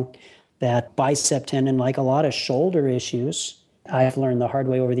strong, that bicep tendon, like a lot of shoulder issues, I've learned the hard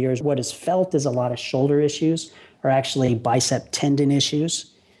way over the years, what is felt is a lot of shoulder issues are actually bicep tendon issues,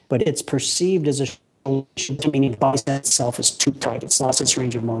 but it's perceived as a shoulder issue, meaning the bicep itself is too tight. It's lost its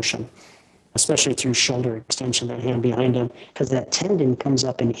range of motion, especially through shoulder extension, that hand behind him, because that tendon comes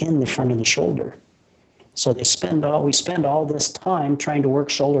up and in the front of the shoulder. So we spend all this time trying to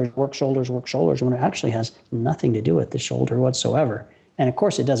work shoulders, when it actually has nothing to do with the shoulder whatsoever. And of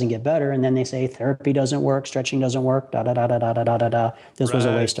course, it doesn't get better. And then they say therapy doesn't work, stretching doesn't work, da da da da da da da da. This was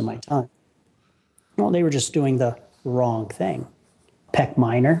a waste of my time. Well, they were just doing the wrong thing. Pec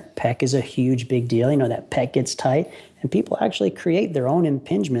minor, pec is a huge big deal. That pec gets tight, and people actually create their own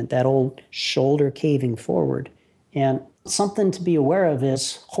impingement, that old shoulder caving forward. And something to be aware of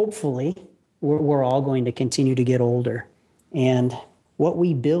is, hopefully, we're all going to continue to get older. And what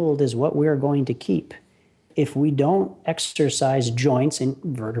we build is what we're going to keep. If we don't exercise joints, and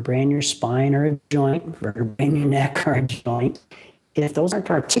vertebrae in your spine are a joint, vertebrae in your neck are a joint, if those aren't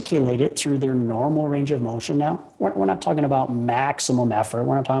articulated through their normal range of motion, now, we're not talking about maximum effort.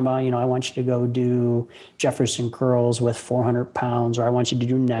 We're not talking about, I want you to go do Jefferson curls with 400 pounds, or I want you to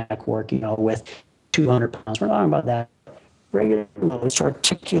do neck work, with 200 pounds. We're not talking about that. Regular moves to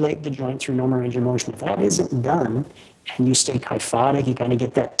articulate the joint through normal range of motion. If that isn't done, and you stay kyphotic, you kind of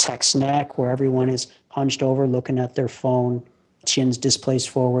get that text neck where everyone is hunched over looking at their phone, chin's displaced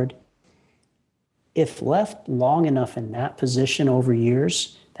forward. If left long enough in that position over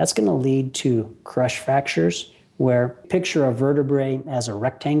years, that's going to lead to crush fractures, where picture a vertebrae as a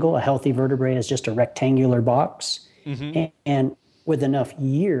rectangle, a healthy vertebrae as just a rectangular box. Mm-hmm. And with enough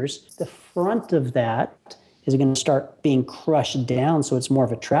years, the front of that is going to start being crushed down, so it's more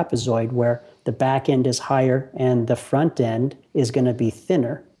of a trapezoid where the back end is higher and the front end is going to be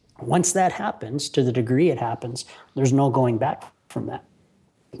thinner. Once that happens, to the degree it happens, there's no going back from that.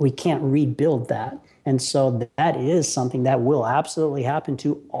 We can't rebuild that. And so that is something that will absolutely happen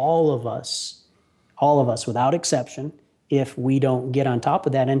to all of us without exception, if we don't get on top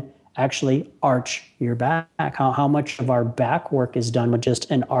of that and actually arch your back. How much of our back work is done with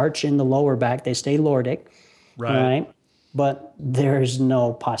just an arch in the lower back? They stay lordic, right? But there's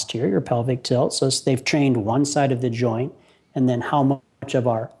no posterior pelvic tilt. So they've trained one side of the joint, and then how much of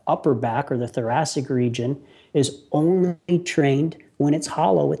our upper back or the thoracic region is only trained when it's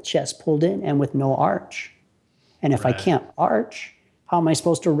hollow with chest pulled in and with no arch. And if I can't arch, how am I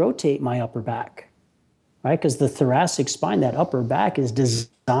supposed to rotate my upper back? Right? Because the thoracic spine, that upper back, is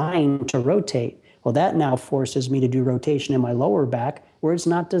designed to rotate. Well, that now forces me to do rotation in my lower back where it's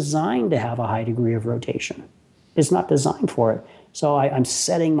not designed to have a high degree of rotation. It's not designed for it. So I'm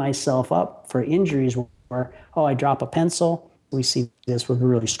setting myself up for injuries where, I drop a pencil. We see this with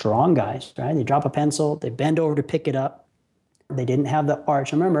really strong guys, right? They drop a pencil, they bend over to pick it up. They didn't have the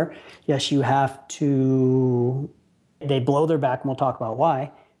arch. And remember, yes, you have to, they blow their back, and we'll talk about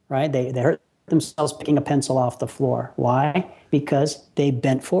why, right? They hurt themselves picking a pencil off the floor. Why? Because they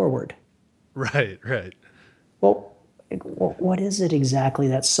bent forward. Right. Well, what is it exactly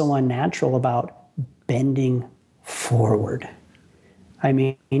that's so unnatural about bending forward? I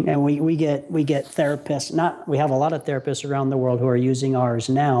mean, and we get therapists, we have a lot of therapists around the world who are using ours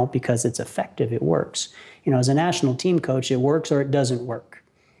now because it's effective, it works. As a national team coach, it works or it doesn't work.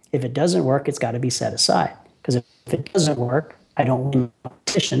 If it doesn't work, it's got to be set aside. Because if it doesn't work, I don't win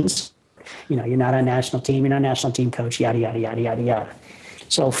competitions. You're not a national team, you're not a national team coach, yada, yada, yada, yada, yada.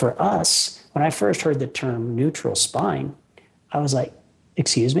 So for us, when I first heard the term neutral spine, I was like,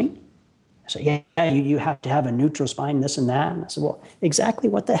 excuse me? So yeah, you have to have a neutral spine, this and that. And I said, well, exactly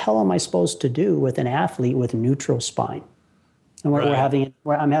what the hell am I supposed to do with an athlete with a neutral spine? And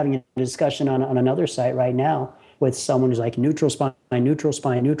I'm having a discussion on another site right now with someone who's like neutral spine, neutral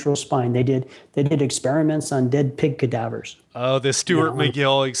spine, neutral spine. They did experiments on dead pig cadavers. Oh, the Stuart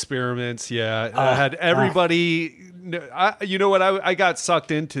McGill experiments. Yeah. I had everybody, you know what? I got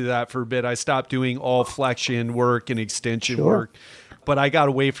sucked into that for a bit. I stopped doing all flexion work and extension work, but I got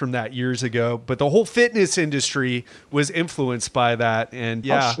away from that years ago. But the whole fitness industry was influenced by that. And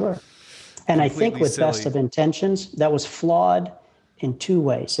yeah. Oh, sure. And I think with best of intentions, that was flawed in two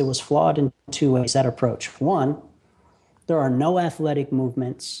ways. It was flawed in two ways, that approach. One, there are no athletic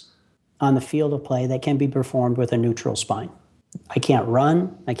movements on the field of play that can be performed with a neutral spine. I can't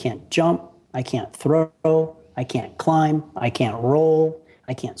run, I can't jump, I can't throw, I can't climb, I can't roll,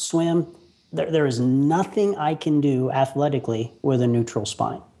 I can't swim. There is nothing I can do athletically with a neutral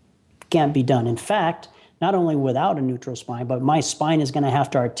spine. Can't be done. In fact, not only without a neutral spine, but my spine is going to have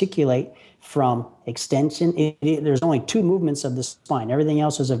to articulate from extension. There's only two movements of the spine. Everything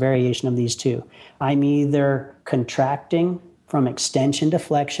else is a variation of these two. I'm either contracting from extension to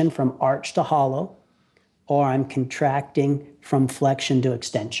flexion, from arch to hollow, or I'm contracting from flexion to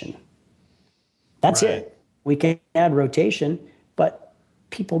extension. That's it. We can add rotation, but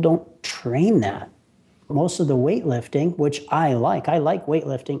people don't train that. Most of the weightlifting, which I like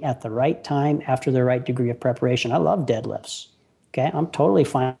weightlifting at the right time after the right degree of preparation. I love deadlifts. Okay, I'm totally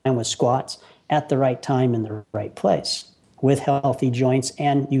fine with squats at the right time in the right place with healthy joints,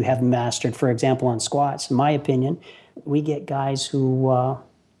 and you have mastered, for example, on squats. In my opinion, we get guys who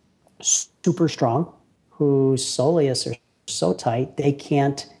super strong, whose soleus are so tight they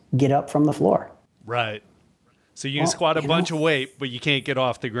can't get up from the floor. Right. So you can squat a bunch of weight, but you can't get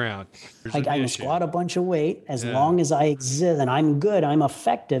off the ground. I can squat a bunch of weight as long as I exist, and I'm good, I'm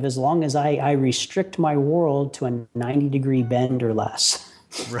effective as long as I restrict my world to a 90-degree bend or less.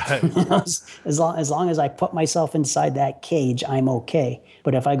 Right. as long as I put myself inside that cage, I'm okay.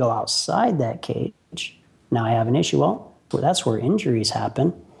 But if I go outside that cage, now I have an issue. Well, that's where injuries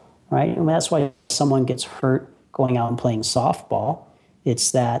happen, right? And that's why someone gets hurt going out and playing softball.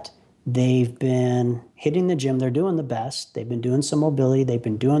 It's that they've been hitting the gym. They're doing the best. They've been doing some mobility. They've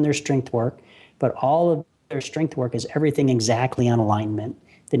been doing their strength work. But all of their strength work is everything exactly on alignment.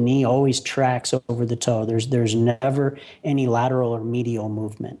 The knee always tracks over the toe. There's never any lateral or medial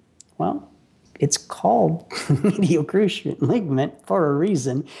movement. Well, it's called medial cruciate ligament for a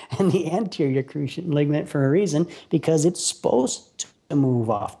reason, and the anterior cruciate ligament for a reason, because it's supposed to move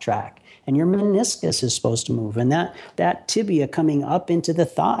off track. And your meniscus is supposed to move. And that tibia coming up into the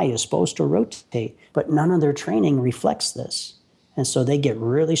thigh is supposed to rotate. But none of their training reflects this. And so they get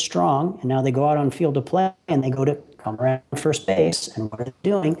really strong. And now they go out on field to play and they go to come around first base. And what are they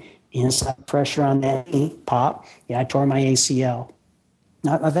doing? Inside pressure on that knee, pop. Yeah, I tore my ACL.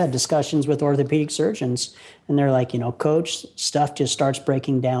 Now, I've had discussions with orthopedic surgeons. And they're like, coach, stuff just starts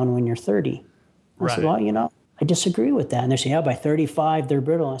breaking down when you're 30. I said, well, I disagree with that. And they say, by 35, they're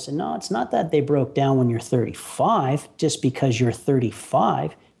brittle. I said, no, it's not that they broke down when you're 35. Just because you're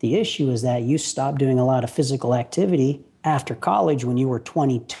 35, the issue is that you stopped doing a lot of physical activity after college when you were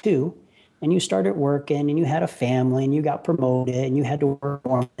 22, and you started working, and you had a family, and you got promoted, and you had to work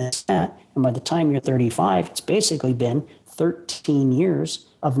more than that. And by the time you're 35, it's basically been 13 years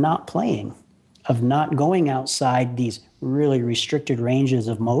of not playing, of not going outside these really restricted ranges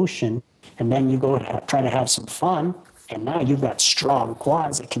of motion. And then you go try to have some fun, and now you've got strong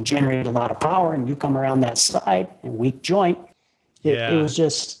quads that can generate a lot of power, and you come around that side and weak joint. It was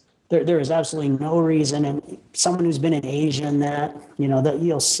just, there is absolutely no reason. And someone who's been in Asia and that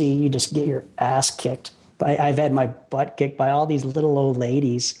you'll see, you just get your ass kicked. I've had my butt kicked by all these little old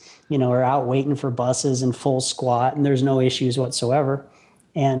ladies, are out waiting for buses in full squat, and there's no issues whatsoever.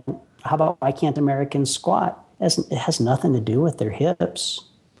 And how about why can't Americans squat? It has nothing to do with their hips.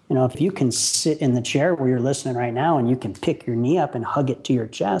 If you can sit in the chair where you're listening right now and you can pick your knee up and hug it to your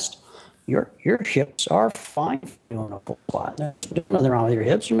chest, your hips are fine for doing a full squat. There's nothing wrong with your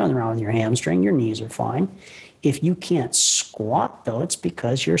hips. There's nothing wrong with your hamstring. Your knees are fine. If you can't squat, though, it's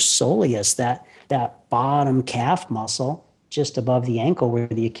because your soleus, that bottom calf muscle just above the ankle where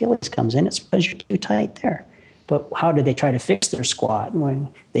the Achilles comes in, it's because you're too tight there. But how do they try to fix their squat? When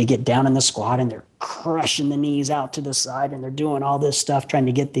they get down in the squat and they're crushing the knees out to the side and they're doing all this stuff trying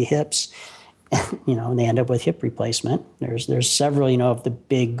to get the hips, and they end up with hip replacement. There's several, of the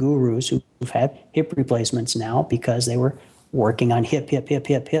big gurus who've had hip replacements now because they were working on hip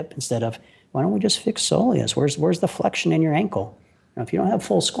instead of, why don't we just fix soleus? Where's the flexion in your ankle? Now, if you don't have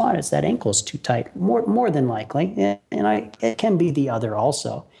full squat, it's that ankle is too tight, more than likely. It can be the other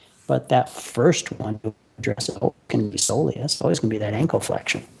also. But that first one to address it can be solely, it's always going to be that ankle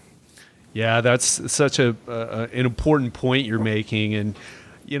flexion. Yeah, that's such an important point you're making. And,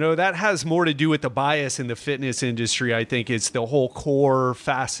 that has more to do with the bias in the fitness industry. I think it's the whole core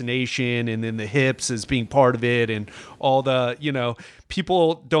fascination, and then the hips as being part of it, and all the,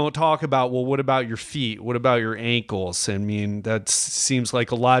 people don't talk about, well, what about your feet? What about your ankles? I mean, that seems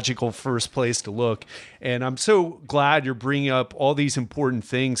like a logical first place to look. And I'm so glad you're bringing up all these important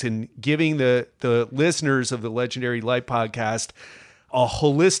things and giving the listeners of the Legendary Life podcast a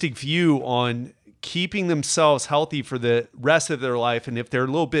holistic view on keeping themselves healthy for the rest of their life. And if they're a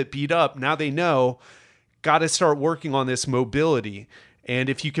little bit beat up, now they know, got to start working on this mobility. And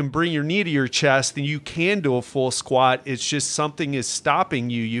if you can bring your knee to your chest, then you can do a full squat. It's just something is stopping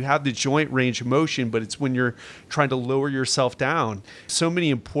you. You have the joint range of motion, but it's when you're trying to lower yourself down. So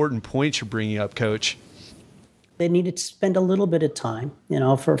many important points you're bringing up, Coach. They need to spend a little bit of time.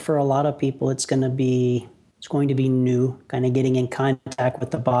 For a lot of people, it's going to be new, kind of getting in contact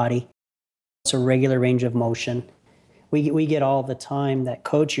with the body. It's a regular range of motion. We get all the time that,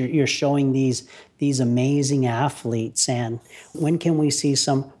 Coach, you're showing these amazing athletes, and when can we see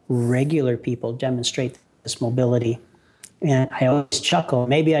some regular people demonstrate this mobility? And I always chuckle,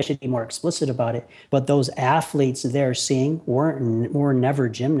 maybe I should be more explicit about it, but those athletes they're seeing were never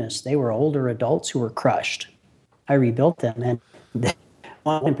gymnasts. They were older adults who were crushed. I rebuilt them, and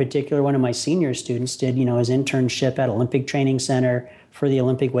in particular, one of my senior students did, his internship at Olympic Training Center for the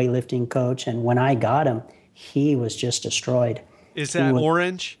Olympic weightlifting coach. And when I got him, he was just destroyed. Is that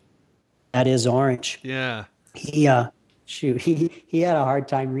orange? That is orange. Yeah. He had a hard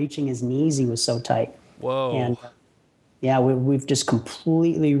time reaching his knees. He was so tight. Whoa. And we've just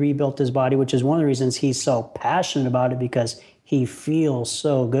completely rebuilt his body, which is one of the reasons he's so passionate about it, because he feels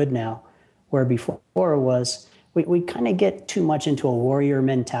so good now, where before it was, we kind of get too much into a warrior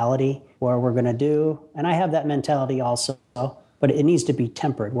mentality where we're going to do, and I have that mentality also, but it needs to be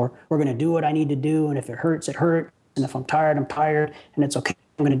tempered. We're going to do what I need to do, and if it hurts, it hurts, and if I'm tired, I'm tired, and it's okay,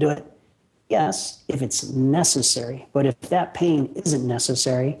 I'm going to do it. Yes, if it's necessary, but if that pain isn't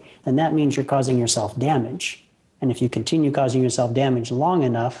necessary, then that means you're causing yourself damage. And if you continue causing yourself damage long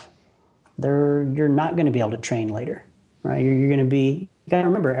enough, you're not going to be able to train later, right? You're going to be, you got to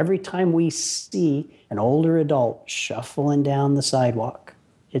remember, every time we see an older adult shuffling down the sidewalk,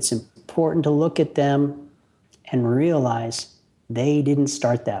 it's important to look at them and realize they didn't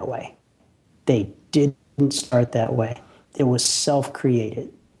start that way. They didn't start that way. It was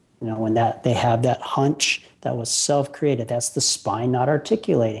self-created. When they have that hunch, that was self-created. That's the spine not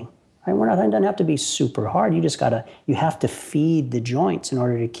articulating. Right? It doesn't have to be super hard. You have to feed the joints in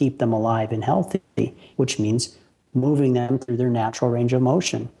order to keep them alive and healthy, which means moving them through their natural range of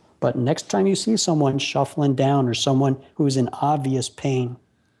motion. But next time you see someone shuffling down or someone who's in obvious pain,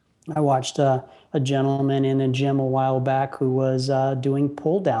 I watched a gentleman in a gym a while back who was doing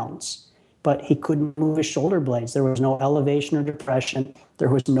pull downs, but he couldn't move his shoulder blades. There was no elevation or depression. There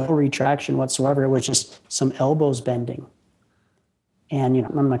was no retraction whatsoever. It was just some elbows bending. And,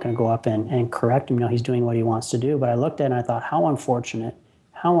 I'm not going to go up and correct him. He's doing what he wants to do. But I looked at it and I thought, how unfortunate.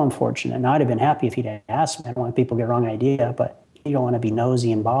 And I'd have been happy if he'd asked me. I don't want people to get the wrong idea, but you don't want to be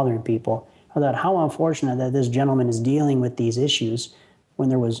nosy and bothering people. I thought, how unfortunate that this gentleman is dealing with these issues when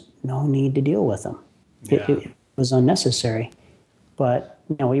there was no need to deal with them. Yeah. It was unnecessary. But,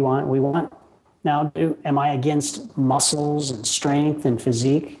 we want. Now, am I against muscles and strength and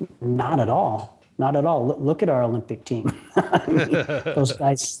physique? Not at all. Not at all. Look at our Olympic team. Those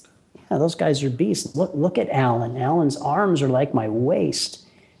guys are beasts. Look at Alan. Alan's arms are like my waist.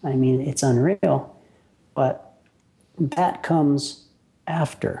 It's unreal. But that comes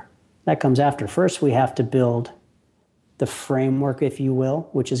after. First, we have to build the framework, if you will,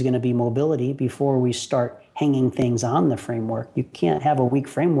 which is going to be mobility, before we start hanging things on the framework. You can't have a weak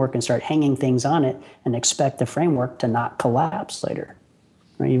framework and start hanging things on it and expect the framework to not collapse later.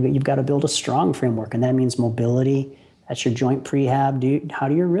 Right? You've got to build a strong framework, and that means mobility. That's your joint prehab. How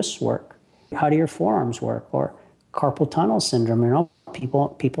do your wrists work? How do your forearms work? Or carpal tunnel syndrome.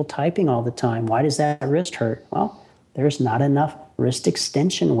 People typing all the time. Why does that wrist hurt? Well, there's not enough wrist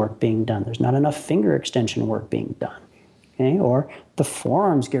extension work being done. There's not enough finger extension work being done. Okay? Or the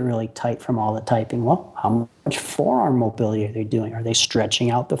forearms get really tight from all the typing. Well, how much forearm mobility are they doing? Are they stretching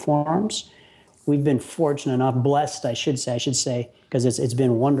out the forearms? We've been fortunate enough, blessed, I should say, because it's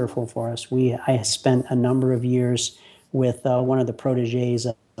been wonderful for us. I spent a number of years with one of the proteges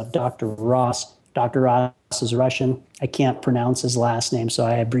of Dr. Ross. Dr. Ross is Russian. I can't pronounce his last name, so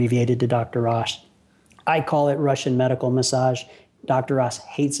I abbreviated to Dr. Ross. I call it Russian medical massage. Dr. Ross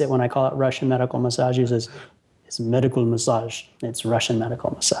hates it when I call it Russian medical massage. He says, it's medical massage. It's Russian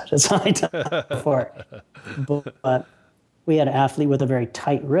medical massage. That's how I tell him for it. But we had an athlete with a very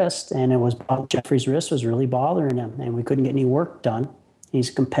tight wrist, and Jeffrey's wrist was really bothering him, and we couldn't get any work done. He's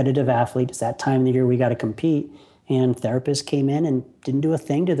a competitive athlete. It's that time of the year we got to compete. And therapists came in and didn't do a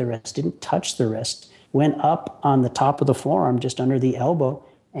thing to the wrist, didn't touch the wrist, went up on the top of the forearm, just under the elbow,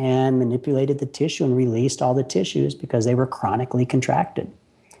 and manipulated the tissue and released all the tissues because they were chronically contracted.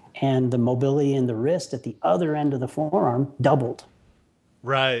 And the mobility in the wrist at the other end of the forearm doubled.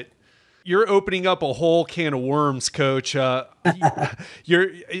 Right. You're opening up a whole can of worms, Coach. You're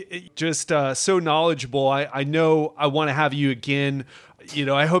just so knowledgeable. I know I want to have you again.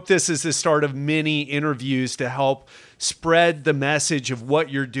 I hope this is the start of many interviews to help spread the message of what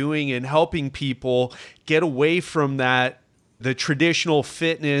you're doing and helping people get away from the traditional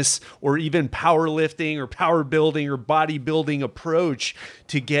fitness or even powerlifting or power building or bodybuilding approach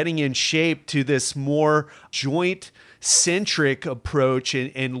to getting in shape, to this more joint centric approach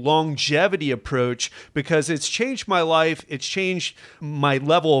and longevity approach, because it's changed my life. It's changed my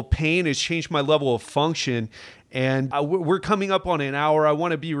level of pain. It's changed my level of function. And we're coming up on an hour. I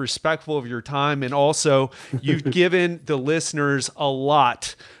want to be respectful of your time. And also, you've given the listeners a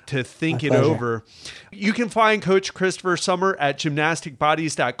lot to think it over. You can find Coach Christopher Sommer at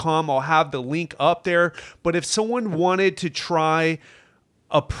gymnasticbodies.com. I'll have the link up there. But if someone wanted to try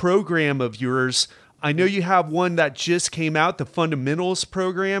a program of yours, I know you have one that just came out, the Fundamentals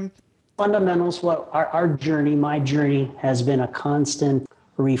program. Fundamentals, our journey, my journey, has been a constant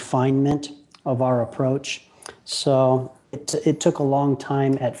refinement of our approach. So it took a long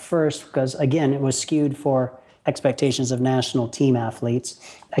time at first because, again, it was skewed for expectations of national team athletes.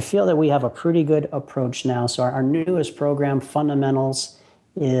 I feel that we have a pretty good approach now. So our newest program, Fundamentals,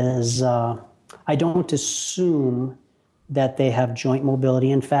 is I don't assume that they have joint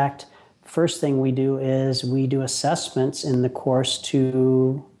mobility. In fact, first thing we do is we do assessments in the course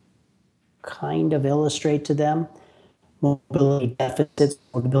to kind of illustrate to them mobility deficits,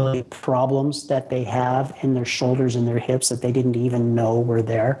 mobility problems that they have in their shoulders and their hips that they didn't even know were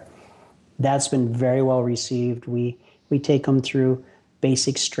there. That's been very well received. We take them through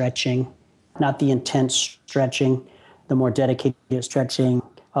basic stretching, not the intense stretching, the more dedicated stretching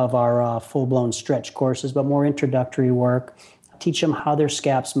of our full-blown stretch courses, but more introductory work. Teach them how their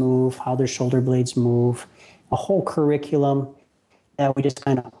scaps move, how their shoulder blades move, a whole curriculum that we just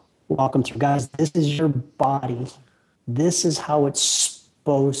kind of walk them through. Guys, this is your body. This is how it's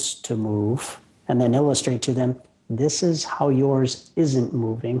supposed to move. And then illustrate to them, this is how yours isn't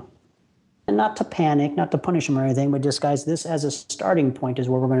moving. And not to panic, not to punish them or anything, but just, guys, this as a starting point is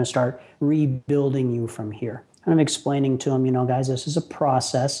where we're going to start rebuilding you from here. And I'm explaining to them, guys, this is a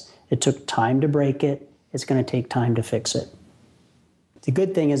process. It took time to break it. It's going to take time to fix it. The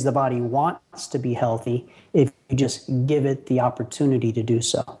good thing is the body wants to be healthy if you just give it the opportunity to do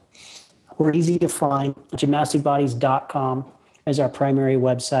so. We're easy to find. Gymnasticbodies.com is our primary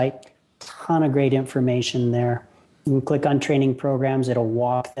website. Ton of great information there. You can click on training programs. It'll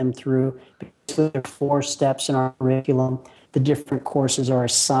walk them through. There are 4 steps in our curriculum. The different courses are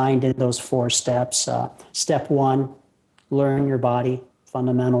assigned in those 4 steps. Step 1, learn your body.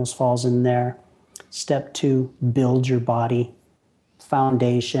 Fundamentals falls in there. Step 2, build your body.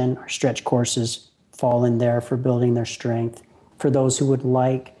 Foundation or stretch courses fall in there for building their strength. For those who would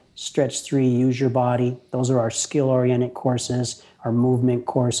like, Stretch 3, use your body. Those are our skill-oriented courses, our movement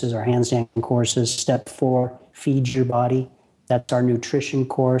courses, our handstand courses. Step 4, feed your body. That's our nutrition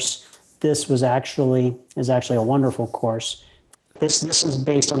course. This is actually a wonderful course. This is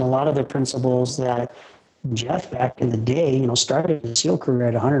based on a lot of the principles that Jeff back in the day, started his SEAL career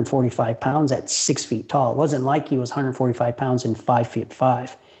at 145 pounds at 6 feet tall. It wasn't like he was 145 pounds and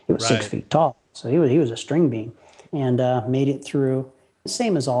 5'5". It was 6 feet tall. So he was a string bean and made it through.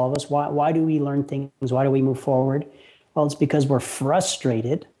 Same as all of us. Why do we learn things? Why do we move forward? Well, it's because we're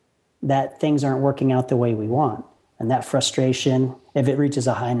frustrated that things aren't working out the way we want. And that frustration, if it reaches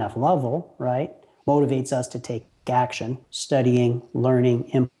a high enough level, right, motivates us to take action, studying, learning,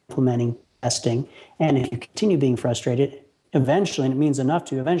 implementing, testing. And if you continue being frustrated, eventually, and it means enough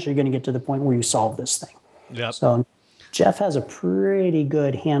to, eventually you're going to get to the point where you solve this thing. Yep. So Jeff has a pretty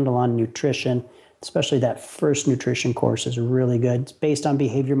good handle on nutrition, especially that first nutrition course is really good. It's based on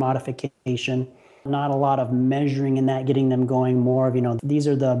behavior modification, not a lot of measuring in that, getting them going more of, these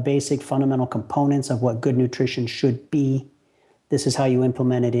are the basic fundamental components of what good nutrition should be. This is how you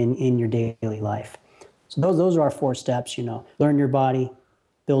implement it in your daily life. So those are our 4 steps, learn your body,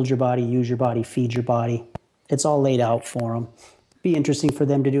 build your body, use your body, feed your body. It's all laid out for them. Be interesting for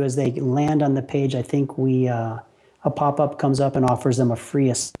them to do as they land on the page. I think a pop-up comes up and offers them a free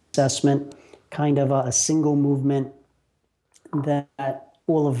assessment, kind of a single movement that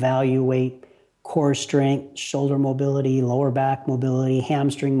will evaluate core strength, shoulder mobility, lower back mobility,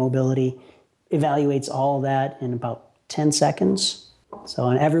 hamstring mobility, evaluates all that in about 10 seconds. So,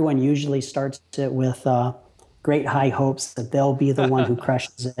 and everyone usually starts it with great high hopes that they'll be the one who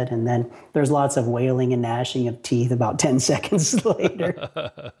crushes it. And then there's lots of wailing and gnashing of teeth about 10 seconds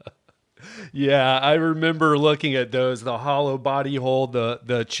later. Yeah, I remember looking at those, the hollow body hold,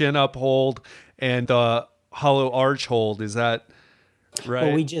 the chin up hold, and the hollow arch hold. Is that right?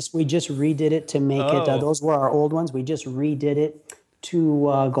 Well, we just redid it to make it, those were our old ones. We just redid it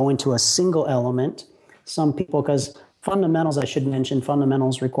to go into a single element. Some people, because fundamentals, I should mention,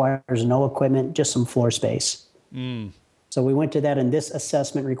 fundamentals requires no equipment, just some floor space. So we went to that, and this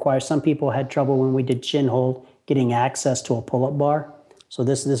assessment requires, some people had trouble when we did chin hold getting access to a pull-up bar. So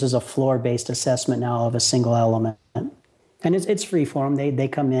this is a floor-based assessment now of a single element. And it's free for them. They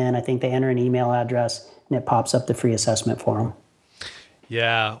come in, I think they enter an email address, and it pops up the free assessment for them.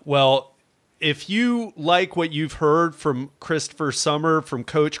 Yeah, well, if you like what you've heard from Christopher Sommer, from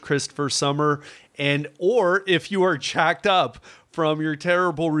Coach Christopher Sommer, or if you are jacked up from your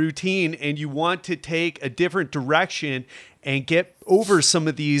terrible routine and you want to take a different direction and get over some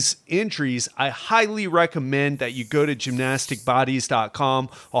of these injuries, I highly recommend that you go to gymnasticbodies.com.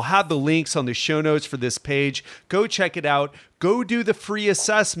 I'll have the links on the show notes for this page. Go check it out. Go do the free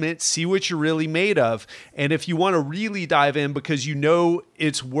assessment, see what you're really made of. And if you want to really dive in because you know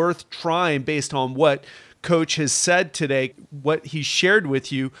it's worth trying based on what Coach has said today, what he shared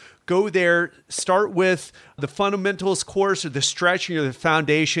with you, go there, start with the fundamentals course or the stretching or the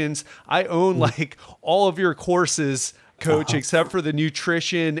foundations. I own like all of your courses, Coach, except for the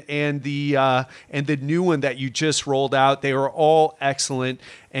nutrition and the new one that you just rolled out. They are all excellent.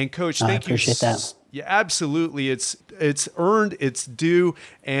 And Coach, thank you. I appreciate that. Yeah, absolutely. It's earned its due.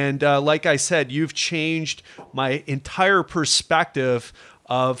 And like I said, you've changed my entire perspective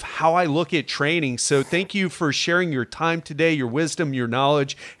of how I look at training. So thank you for sharing your time today, your wisdom, your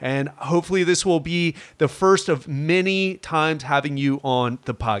knowledge, and hopefully this will be the first of many times having you on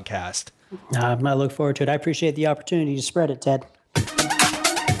the podcast. I look forward to it. I appreciate the opportunity to spread it, Ted.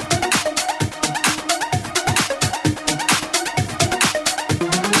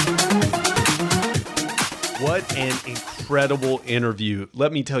 What an incredible interview.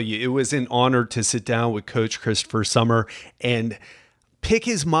 Let me tell you, it was an honor to sit down with Coach Christopher Sommer and pick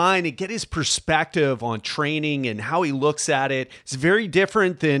his mind and get his perspective on training and how he looks at it. It's very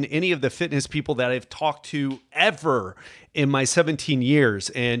different than any of the fitness people that I've talked to ever in my 17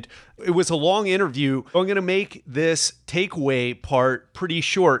 years. And it was a long interview. I'm going to make this takeaway part pretty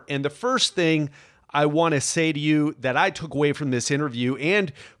short. And the first thing I want to say to you that I took away from this interview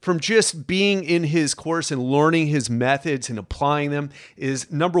and from just being in his course and learning his methods and applying them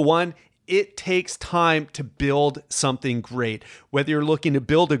is, number one, it takes time to build something great. Whether you're looking to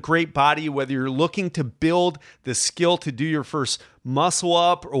build a great body, whether you're looking to build the skill to do your first muscle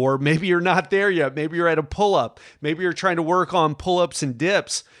up, or maybe you're not there yet. Maybe you're at a pull-up. Maybe you're trying to work on pull-ups and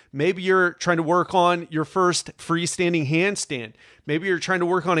dips. Maybe you're trying to work on your first freestanding handstand. Maybe you're trying to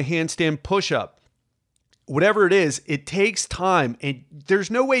work on a handstand push-up. Whatever it is, it takes time, and there's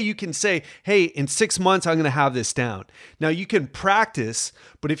no way you can say, hey, in 6 months, I'm going to have this down. Now, you can practice,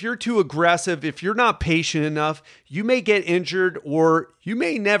 but if you're too aggressive, if you're not patient enough, you may get injured, or you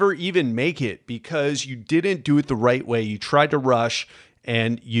may never even make it because you didn't do it the right way. You tried to rush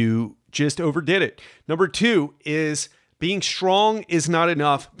and you just overdid it. Number two is being strong is not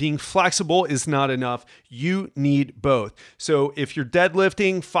enough. Being flexible is not enough. You need both. So if you're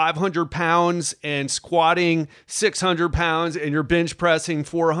deadlifting 500 pounds and squatting 600 pounds and you're bench pressing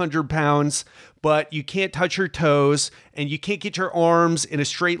 400 pounds, but you can't touch your toes and you can't get your arms in a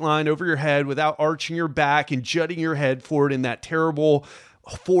straight line over your head without arching your back and jutting your head forward in that terrible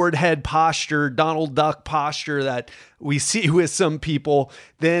forward head posture, Donald Duck posture that we see with some people,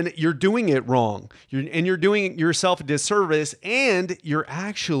 then you're doing it wrong. You're doing yourself a disservice, and you're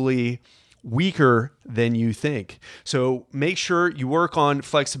actually weaker than you think. So make sure you work on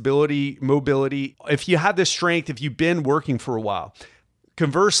flexibility, mobility. If you have the strength, if you've been working for a while.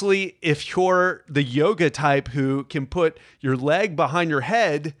 Conversely, if you're the yoga type who can put your leg behind your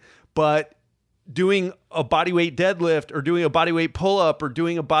head, but doing a bodyweight deadlift or doing a bodyweight pull-up or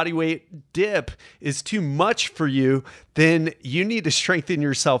doing a bodyweight dip is too much for you, then you need to strengthen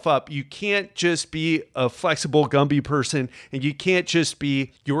yourself up. You can't just be a flexible Gumby person, and you can't just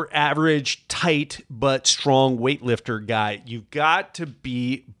be your average tight but strong weightlifter guy. You've got to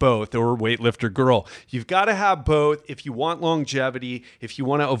be both, or weightlifter girl. You've got to have both if you want longevity, if you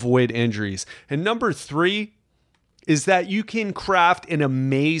want to avoid injuries. And number three, is that you can craft an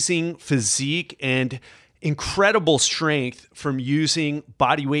amazing physique and incredible strength from using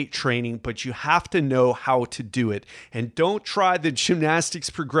bodyweight training, but you have to know how to do it. And don't try the gymnastics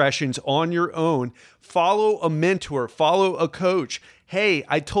progressions on your own. Follow a mentor, follow a coach. Hey,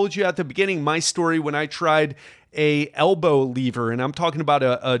 I told you at the beginning my story when I tried a elbow lever, and I'm talking about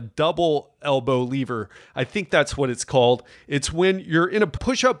a double elbow lever. I think that's what it's called. It's when you're in a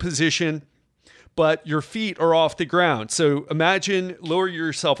push-up position, but your feet are off the ground. So imagine lower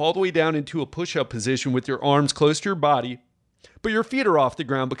yourself all the way down into a push-up position with your arms close to your body, but your feet are off the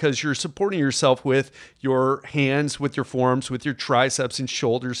ground because you're supporting yourself with your hands, with your forearms, with your triceps and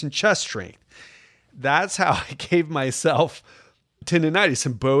shoulders and chest strength. That's how I gave myself tendonitis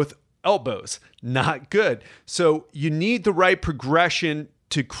in both elbows. Not good. So you need the right progression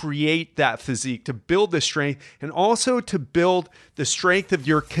to create that physique, to build the strength, and also to build the strength of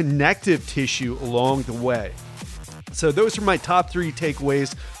your connective tissue along the way. So those are my top 3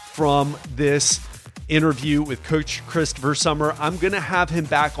 takeaways from this interview with Coach Christopher Sommer. I'm going to have him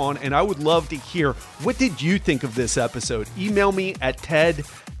back on, and I would love to hear, what did you think of this episode? Email me at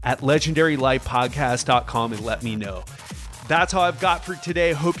ted@legendarylifepodcast.com and let me know. That's all I've got for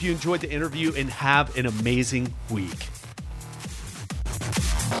today. Hope you enjoyed the interview and have an amazing week.